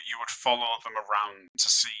that you would follow them around to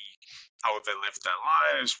see how they live their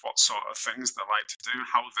lives, what sort of things they like to do,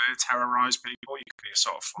 how they terrorise people. You could be a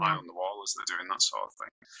sort of fly on the wall as they're doing that sort of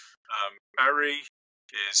thing. Bury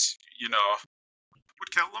is,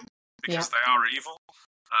 would kill them because they are evil.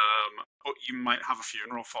 But you might have a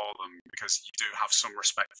funeral for them because you do have some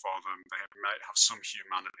respect for them. They might have some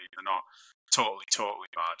humanity. They're not totally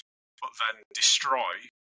bad. But then destroy,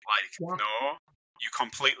 no, you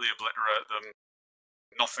completely obliterate them.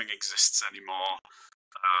 Nothing exists anymore.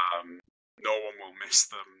 No one will miss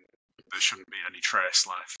them. There shouldn't be any trace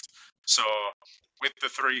left. So, with the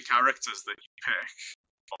three characters that you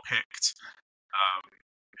picked,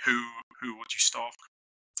 who would you stalk?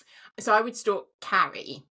 So I would stalk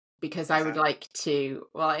Carrie because I would like to.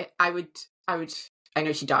 Well, I would. I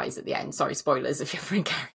know she dies at the end. Sorry, spoilers if you're friend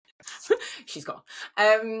Carrie. She's gone.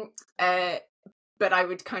 But I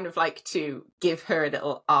would kind of like to give her a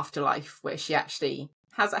little afterlife where she actually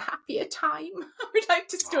has a happier time. I would like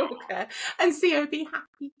to stalk her and see her be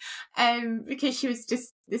happy. Because she was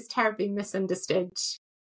just this terribly misunderstood,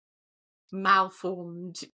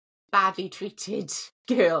 malformed, badly treated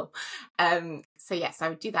girl. So yes, I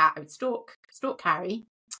would do that. I would stalk Carrie.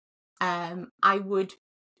 I would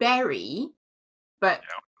bury, but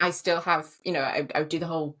I still have, I would do the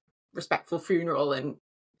whole respectful funeral and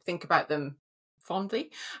think about them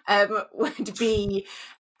fondly. Would be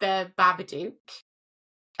the Babadook.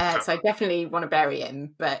 So I definitely want to bury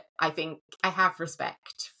him, but I think I have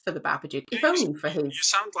respect for the Babadook, if only for his... You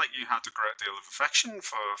sound like you had a great deal of affection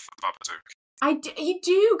for the Babadook. You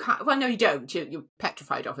do. Well, no, you don't. You're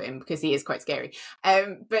petrified of him because he is quite scary.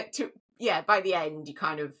 But by the end, you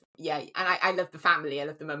kind of, and I love the family. I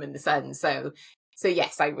love the mum and the son. So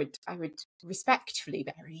yes, I would respectfully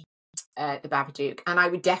bury the Babadook, and I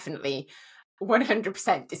would definitely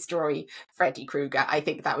 100% destroy Freddy Krueger. I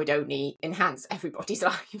think that would only enhance everybody's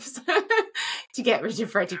lives to get rid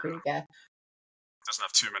of Freddy Krueger. Doesn't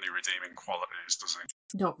have too many redeeming qualities, does he?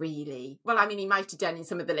 Not really. Well, I mean, he might have done in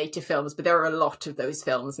some of the later films, but there are a lot of those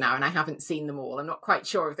films now, and I haven't seen them all. I'm not quite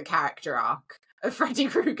sure of the character arc of Freddy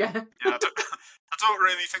Krueger. Yeah, I don't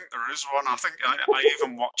really think there is one. I think I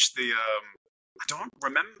even watched the... I don't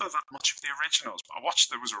remember that much of the originals, but I watched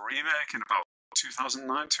there was a remake in about 2009,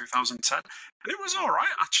 2010, and it was all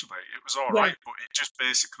right, actually. It was all right, but it just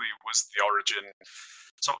basically was the origin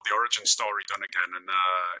story done again. And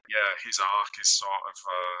his arc is sort of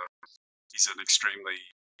he's an extremely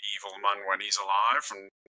evil man when he's alive, and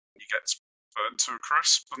he gets burnt to a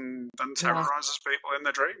crisp and then terrorizes people in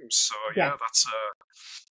their dreams. So that's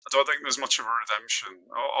I don't think there's much of a redemption,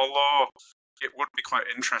 although it would be quite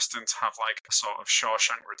interesting to have like a sort of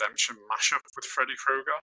Shawshank Redemption mashup with Freddy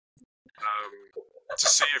Krueger. To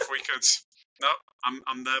see if we could... No,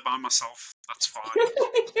 I'm there by myself. That's fine.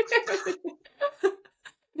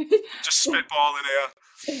 Just spitballing here.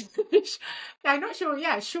 I'm not sure.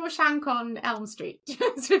 Yeah, Shawshank on Elm Street.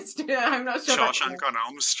 I'm not sure. Shawshank on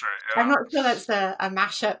Elm Street. Yeah. I'm not sure that's a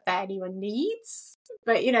mashup that anyone needs.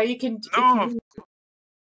 But you can. No.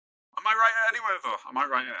 I might write it anywhere, though.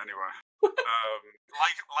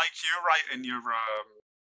 Like you write in your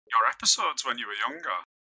episodes when you were younger.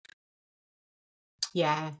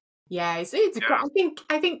 Yeah. It's I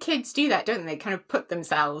think kids do that, don't they? Kind of put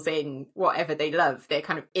themselves in whatever they love. They're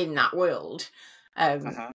kind of in that world.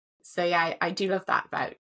 So yeah, I do love that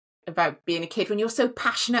about being a kid. When you're so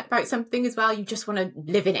passionate about something as well, you just want to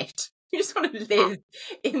live in it. You just want to live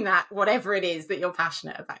in that whatever it is that you're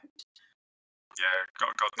passionate about. Yeah,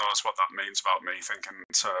 God knows what that means about me thinking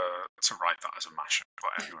to write that as a mashup.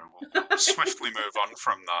 But anyway, we'll swiftly move on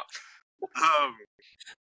from that.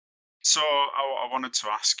 So I wanted to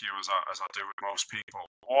ask you, as I do with most people,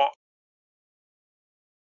 what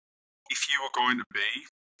if you were going to be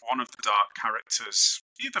one of the dark characters,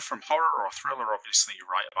 either from horror or thriller? Obviously, you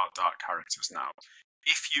write about dark characters now.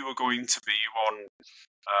 If you were going to be one,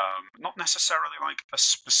 not necessarily like a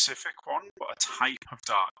specific one, but a type of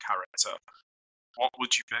dark character, what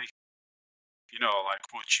would you be?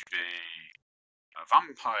 Would you be a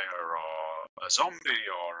vampire or a zombie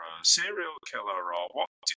or a serial killer, or what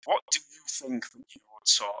do you think that you would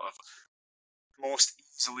sort of most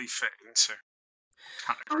easily fit into?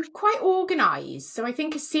 I'm quite organised, so I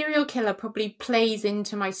think a serial killer probably plays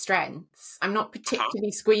into my strengths. I'm not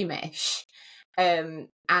particularly squeamish, and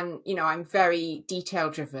I'm very detail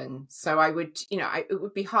driven, so I would it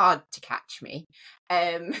would be hard to catch me.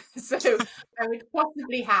 So I would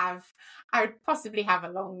possibly have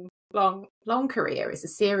a long career as a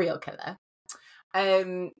serial killer.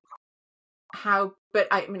 But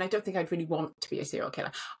I mean, I don't think I'd really want to be a serial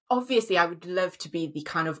killer. Obviously, I would love to be the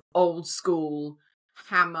kind of old school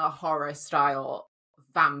Hammer horror style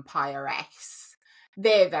vampiress.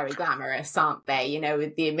 They're very glamorous, aren't they?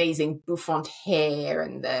 With the amazing bouffant hair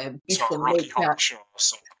and the beautiful makeup.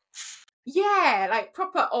 Yeah, like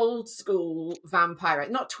proper old school vampire.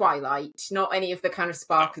 Not Twilight, not any of the kind of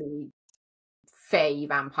sparkly fey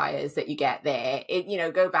vampires that you get there.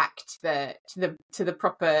 Go back to the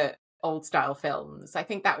proper old style films. I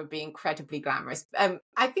think that would be incredibly glamorous.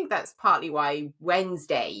 I think that's partly why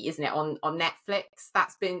Wednesday, isn't it, on Netflix?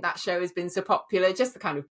 That show has been so popular. Just the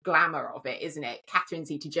kind of glamour of it, isn't it? Catherine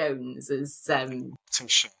Zeta-Jones as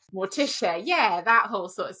Morticia. Yeah, that whole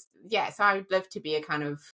sort of So I would love to be a kind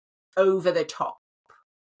of over the top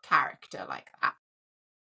character like that.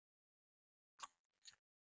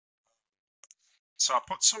 So I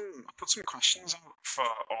put some questions out for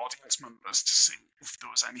audience members to see if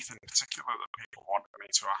there was anything particular that people wanted me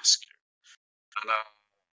to ask you. And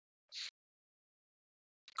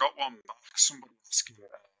got one back. Somebody asking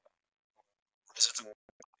resident.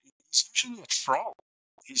 He's usually a troll.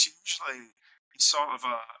 He's sort of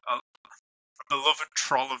a beloved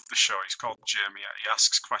troll of the show. He's called Jamie. He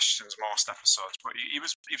asks questions most episodes, but he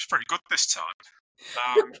was pretty good this time.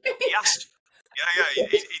 He asked. Yeah.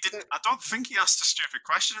 He didn't. I don't think he asked a stupid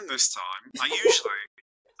question this time. I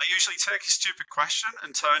usually take a stupid question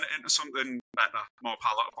and turn it into something better, more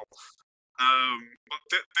palatable.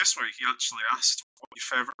 But this week he actually asked what your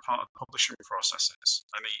favourite part of the publishing process is,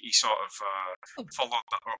 and he sort of followed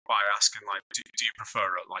that up by asking, like, do you prefer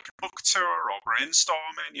like a book tour or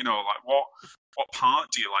brainstorming? You know, like what part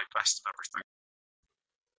do you like best of everything?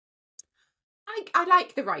 I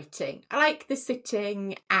like the writing. I like the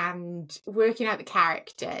sitting and working out the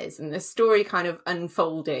characters and the story kind of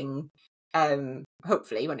unfolding.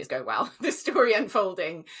 Hopefully, when it's going well, the story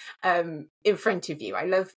unfolding in front of you. I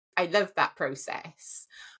love that process,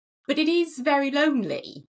 but it is very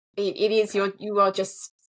lonely. It is you are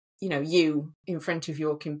just you in front of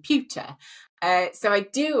your computer. So I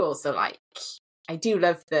do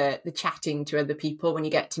love the chatting to other people when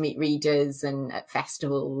you get to meet readers and at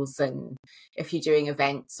festivals, and if you're doing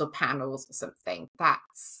events or panels or something.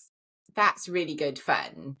 That's really good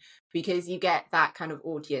fun because you get that kind of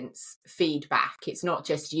audience feedback. It's not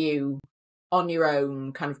just you on your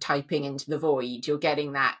own kind of typing into the void. You're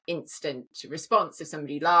getting that instant response if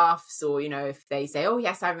somebody laughs, or if they say, oh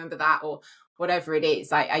yes, I remember that, or whatever it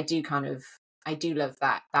is. I do love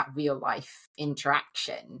that real life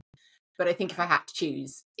interaction. But I think if I had to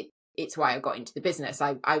choose, it's why I got into the business.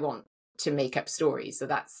 I want to make up stories. So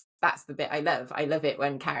that's the bit I love. I love it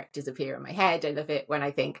when characters appear in my head. I love it when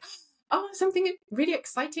I think, oh, something really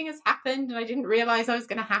exciting has happened and I didn't realize I was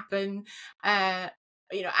going to happen. And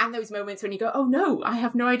those moments when you go, oh no, I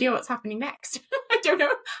have no idea what's happening next. I don't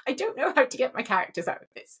know how to get my characters out of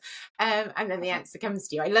this. And then the answer comes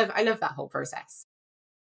to you. I love that whole process.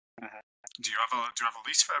 Do you have a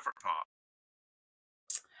least favourite part?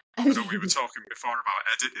 I know we were talking before about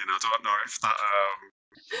editing. I don't know if that.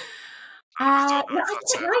 I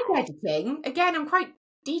quite like editing. Again, I'm quite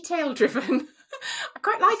detail driven. I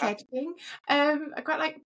quite like editing. I quite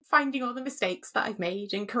like finding all the mistakes that I've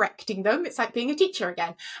made and correcting them. It's like being a teacher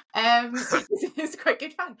again. It's quite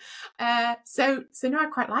good fun. So no, I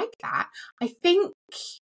quite like that. I think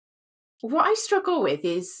what I struggle with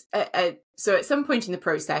is so at some point in the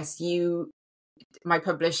process, my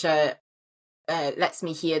publisher lets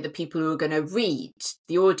me hear the people who are going to read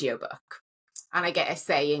the audiobook, and I get a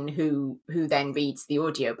say in who then reads the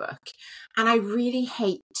audiobook. And I really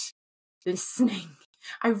hate listening.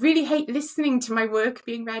 I really hate listening to my work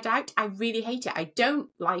being read out. I really hate it. I don't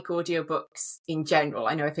like audiobooks in general.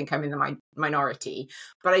 I think I'm in the minority,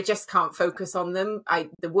 but I just can't focus on them.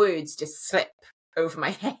 The words just slip over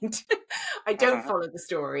my head. I don't follow the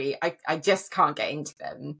story. I just can't get into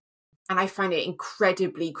them. And I find it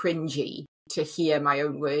incredibly cringy to hear my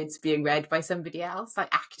own words being read by somebody else, like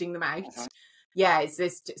acting them out. Yeah,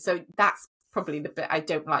 so that's probably the bit I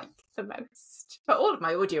don't like the most. But all of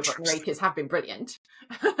my audiobook narrators have been brilliant.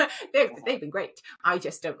 They've been great. I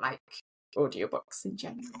just don't like audiobooks in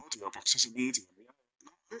general. Audiobooks as a medium,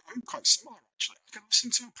 I'm quite similar actually. I can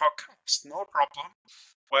listen to a podcast, no problem,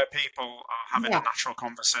 where people are having a natural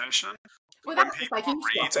conversation. Well, that's like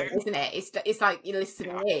eavesdropping, isn't it? It's like you're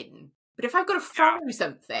listening in. But if I've got to follow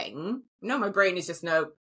something, my brain is just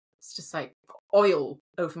it's just like oil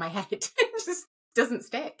over my head. It just doesn't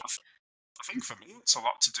stick. I think for me, it's a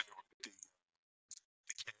lot to do with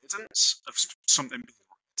the cadence of something being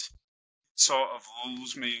read. It sort of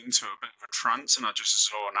lulls me into a bit of a trance and I just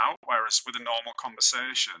zone out. Whereas with a normal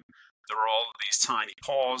conversation, there are all these tiny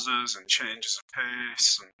pauses and changes of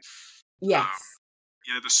pace. And yes.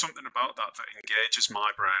 There's something about that engages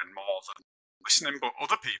my brain more than listening, but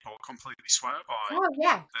other people completely swear by. Oh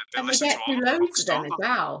yeah, they listen get to all loads books, of them as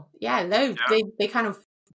well. Yeah, loads. Yeah. They kind of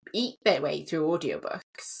eat their way through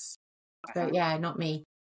audiobooks. But yeah, not me.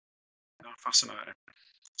 No, fascinating.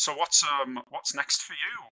 So what's next for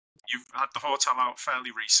you? You've had The Hotel out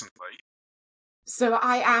fairly recently. So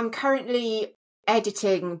I am currently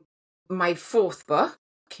editing my 4th book.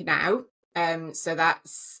 now. So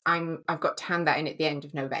I've got to hand that in at the end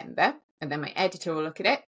of November, and then my editor will look at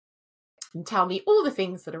it and tell me all the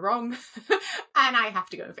things that are wrong, and I have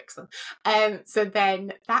to go and fix them. So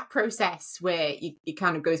then that process where you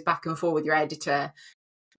kind of goes back and forth with your editor,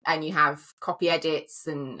 and you have copy edits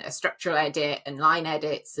and a structural edit and line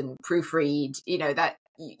edits and proofread, that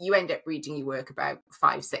you end up reading your work about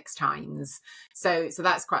 5-6 times. So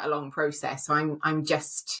that's quite a long process. So I'm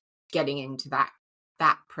just getting into that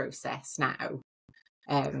process now.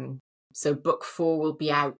 So book 4 will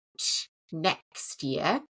be out next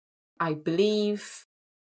year, I believe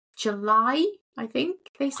July, I think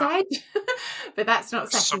they said. But that's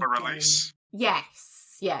not summer release.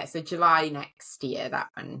 Yes, yeah. So July next year, that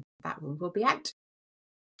one will be out.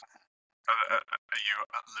 Are you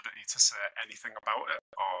at liberty to say anything about it,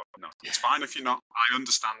 or no? It's fine if you're not. I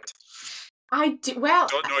understand. I do. Well, I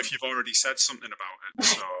don't know if you've already said something about it.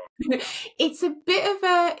 So it's a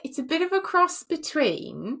bit of a cross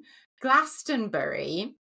between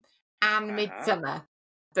Glastonbury and Midsummer,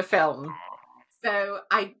 the film. So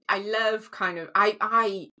I love kind of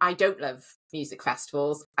I don't love music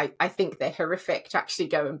festivals. I think they're horrific to actually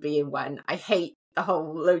go and be in one. I hate the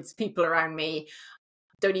whole loads of people around me.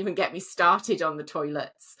 Don't even get me started on the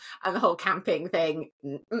toilets and the whole camping thing.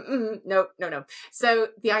 No. So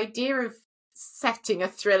the idea of setting a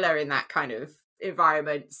thriller in that kind of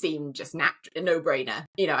environment seemed just a no-brainer.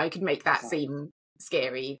 I could make that seem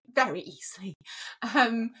scary very easily.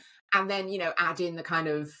 And then, add in the kind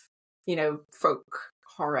of, folk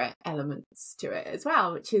horror elements to it as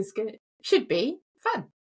well, which is good. Should be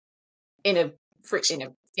fun in a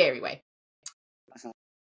scary way.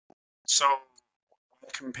 So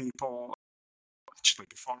where can people, actually,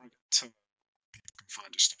 before I get to people can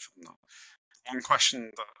find your stuff and that, one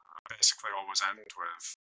question that I basically always end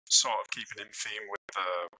with, sort of keeping in theme with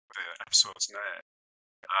the episode's name,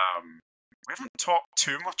 we haven't talked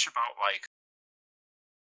too much about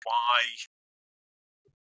why.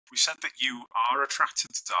 We said that you are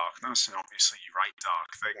attracted to darkness, and obviously you write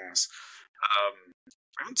dark things.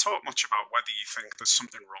 We haven't talked much about whether you think there's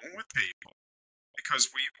something wrong with people,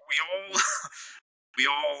 because we all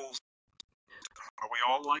are we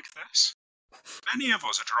all like this? Many of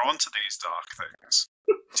us are drawn to these dark things.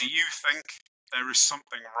 Do you think there is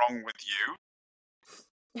something wrong with you,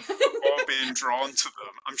 or being drawn to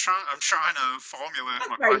them? I'm trying to formulate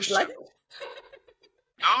my question.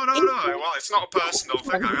 No. Well, it's not a personal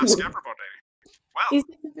thing. I ask everybody. Well,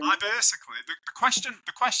 I basically the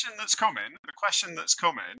question that's coming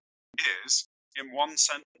is, in one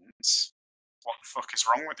sentence, what the fuck is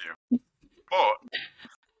wrong with you? But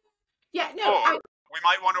we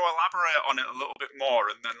might want to elaborate on it a little bit more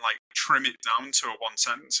and then trim it down to a one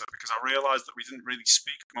sentencer, because I realised that we didn't really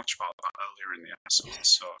speak much about that earlier in the episode.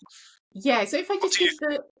 So so if I just give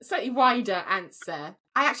the slightly wider answer,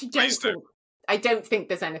 I actually don't think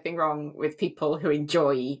there's anything wrong with people who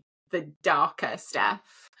enjoy the darker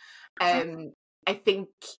stuff. I think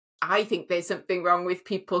there's something wrong with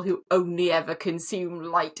people who only ever consume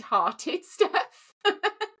light-hearted stuff.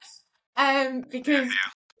 Because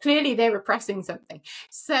clearly they're repressing something.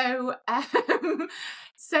 So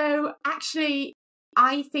actually,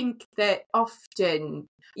 I think that often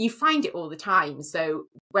you find it all the time. So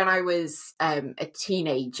when I was a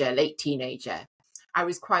late teenager, I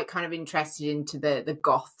was quite kind of interested into the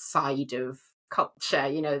goth side of culture.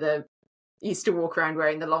 Used to walk around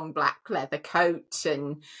wearing the long black leather coat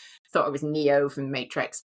and thought I was Neo from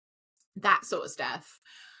Matrix, that sort of stuff.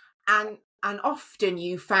 And often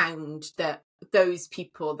you found that those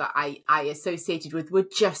people that I associated with were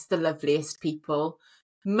just the loveliest people,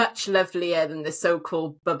 much lovelier than the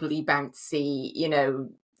so-called bubbly, bouncy,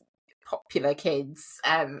 popular kids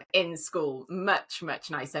in school. Much,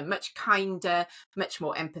 much nicer, much kinder, much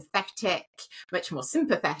more empathetic, much more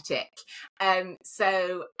sympathetic.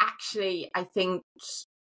 So actually, I think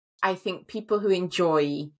people who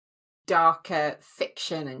enjoy darker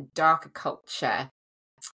fiction and darker culture,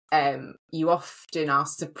 you often are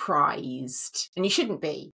surprised, and you shouldn't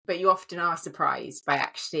be, but you often are surprised by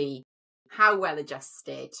actually how well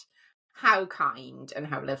adjusted, how kind, and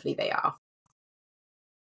how lovely they are.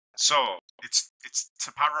 So it's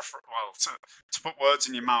to paraphrase, to put words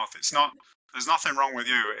in your mouth. It's not. There's nothing wrong with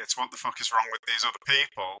you. It's what the fuck is wrong with these other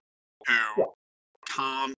people who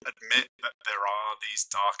can't admit that there are these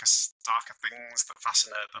darker things that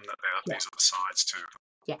fascinate them, that they have these other sides to them.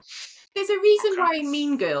 Yeah, there's a reason why in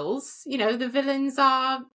Mean Girls, the villains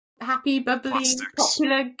are happy, bubbly,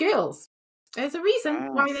 popular girls. There's a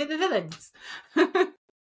reason why they're the villains. You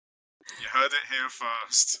heard it here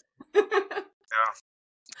first. Yeah.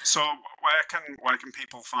 So where can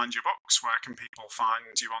people find your books? Where can people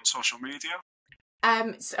find you on social media?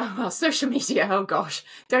 Social media. Oh gosh,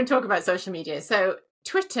 don't talk about social media. So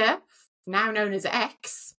Twitter, now known as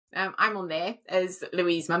X, I'm on there as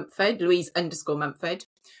Louise Mumford, Louise_Mumford.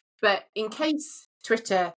 But in case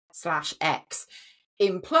Twitter/X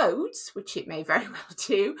implodes, which it may very well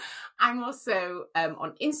do, I'm also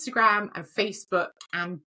on Instagram and Facebook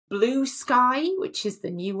and Blue Sky, which is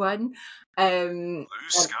the new one. Blue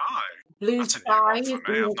Sky. Blue That's Sky a new one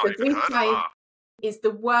for me. I've not even heard of that. Is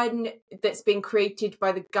the one that's been created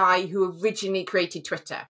by the guy who originally created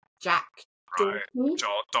Twitter, Jack Right. Dorsey.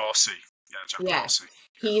 Dorsey. Yeah, Jack Dorsey.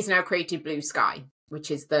 He's now created Blue Sky,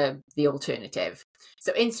 which is the alternative.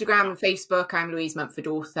 So Instagram and Facebook, I'm Louise Mumford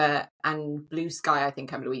author, and Blue Sky, I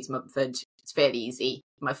think I'm Louise Mumford. It's fairly easy.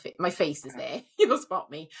 My face is there. You'll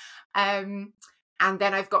spot me. And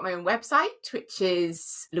then I've got my own website, which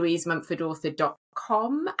is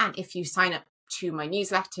louisemumfordauthor.com. And if you sign up to my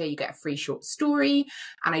newsletter, you get a free short story,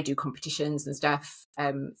 and I do competitions and stuff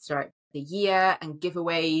throughout the year, and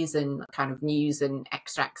giveaways and kind of news and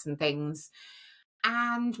extracts and things.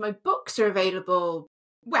 And my books are available,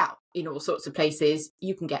 well, in all sorts of places.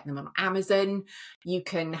 You can get them on Amazon. You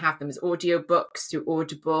can have them as audiobooks through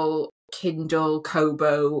Audible, Kindle,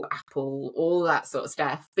 Kobo, Apple, all that sort of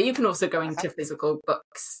stuff. But you can also go into physical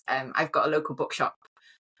books. I've got a local bookshop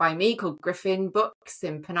by me called Griffin Books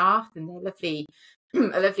in Penarth, and they're lovely,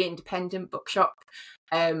 a lovely independent bookshop,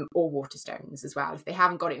 or Waterstones as well. If they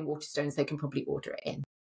haven't got it in Waterstones, they can probably order it in.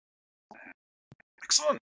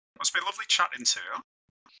 Excellent. It's been lovely chatting to you.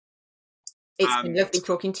 It's been lovely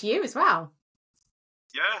talking to you as well.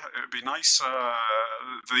 Yeah, it would be nice.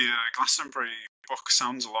 The Glastonbury book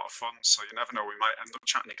sounds a lot of fun, so you never know, we might end up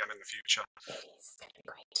chatting again in the future. It's going to be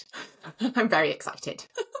great. I'm very excited.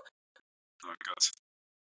 Oh, good.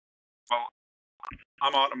 Well,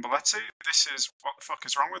 I'm Artem Belletti. This is What the Fuck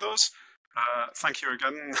Is Wrong With Us? Thank you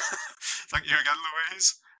again. Thank you again,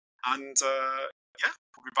 Louise. And yeah,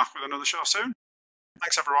 we'll be back with another show soon.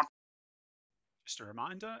 Thanks, everyone. Just a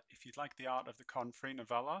reminder, if you'd like the Art of the Con free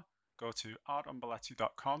novella, go to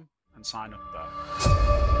artumbelletti.com and sign up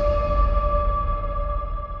there.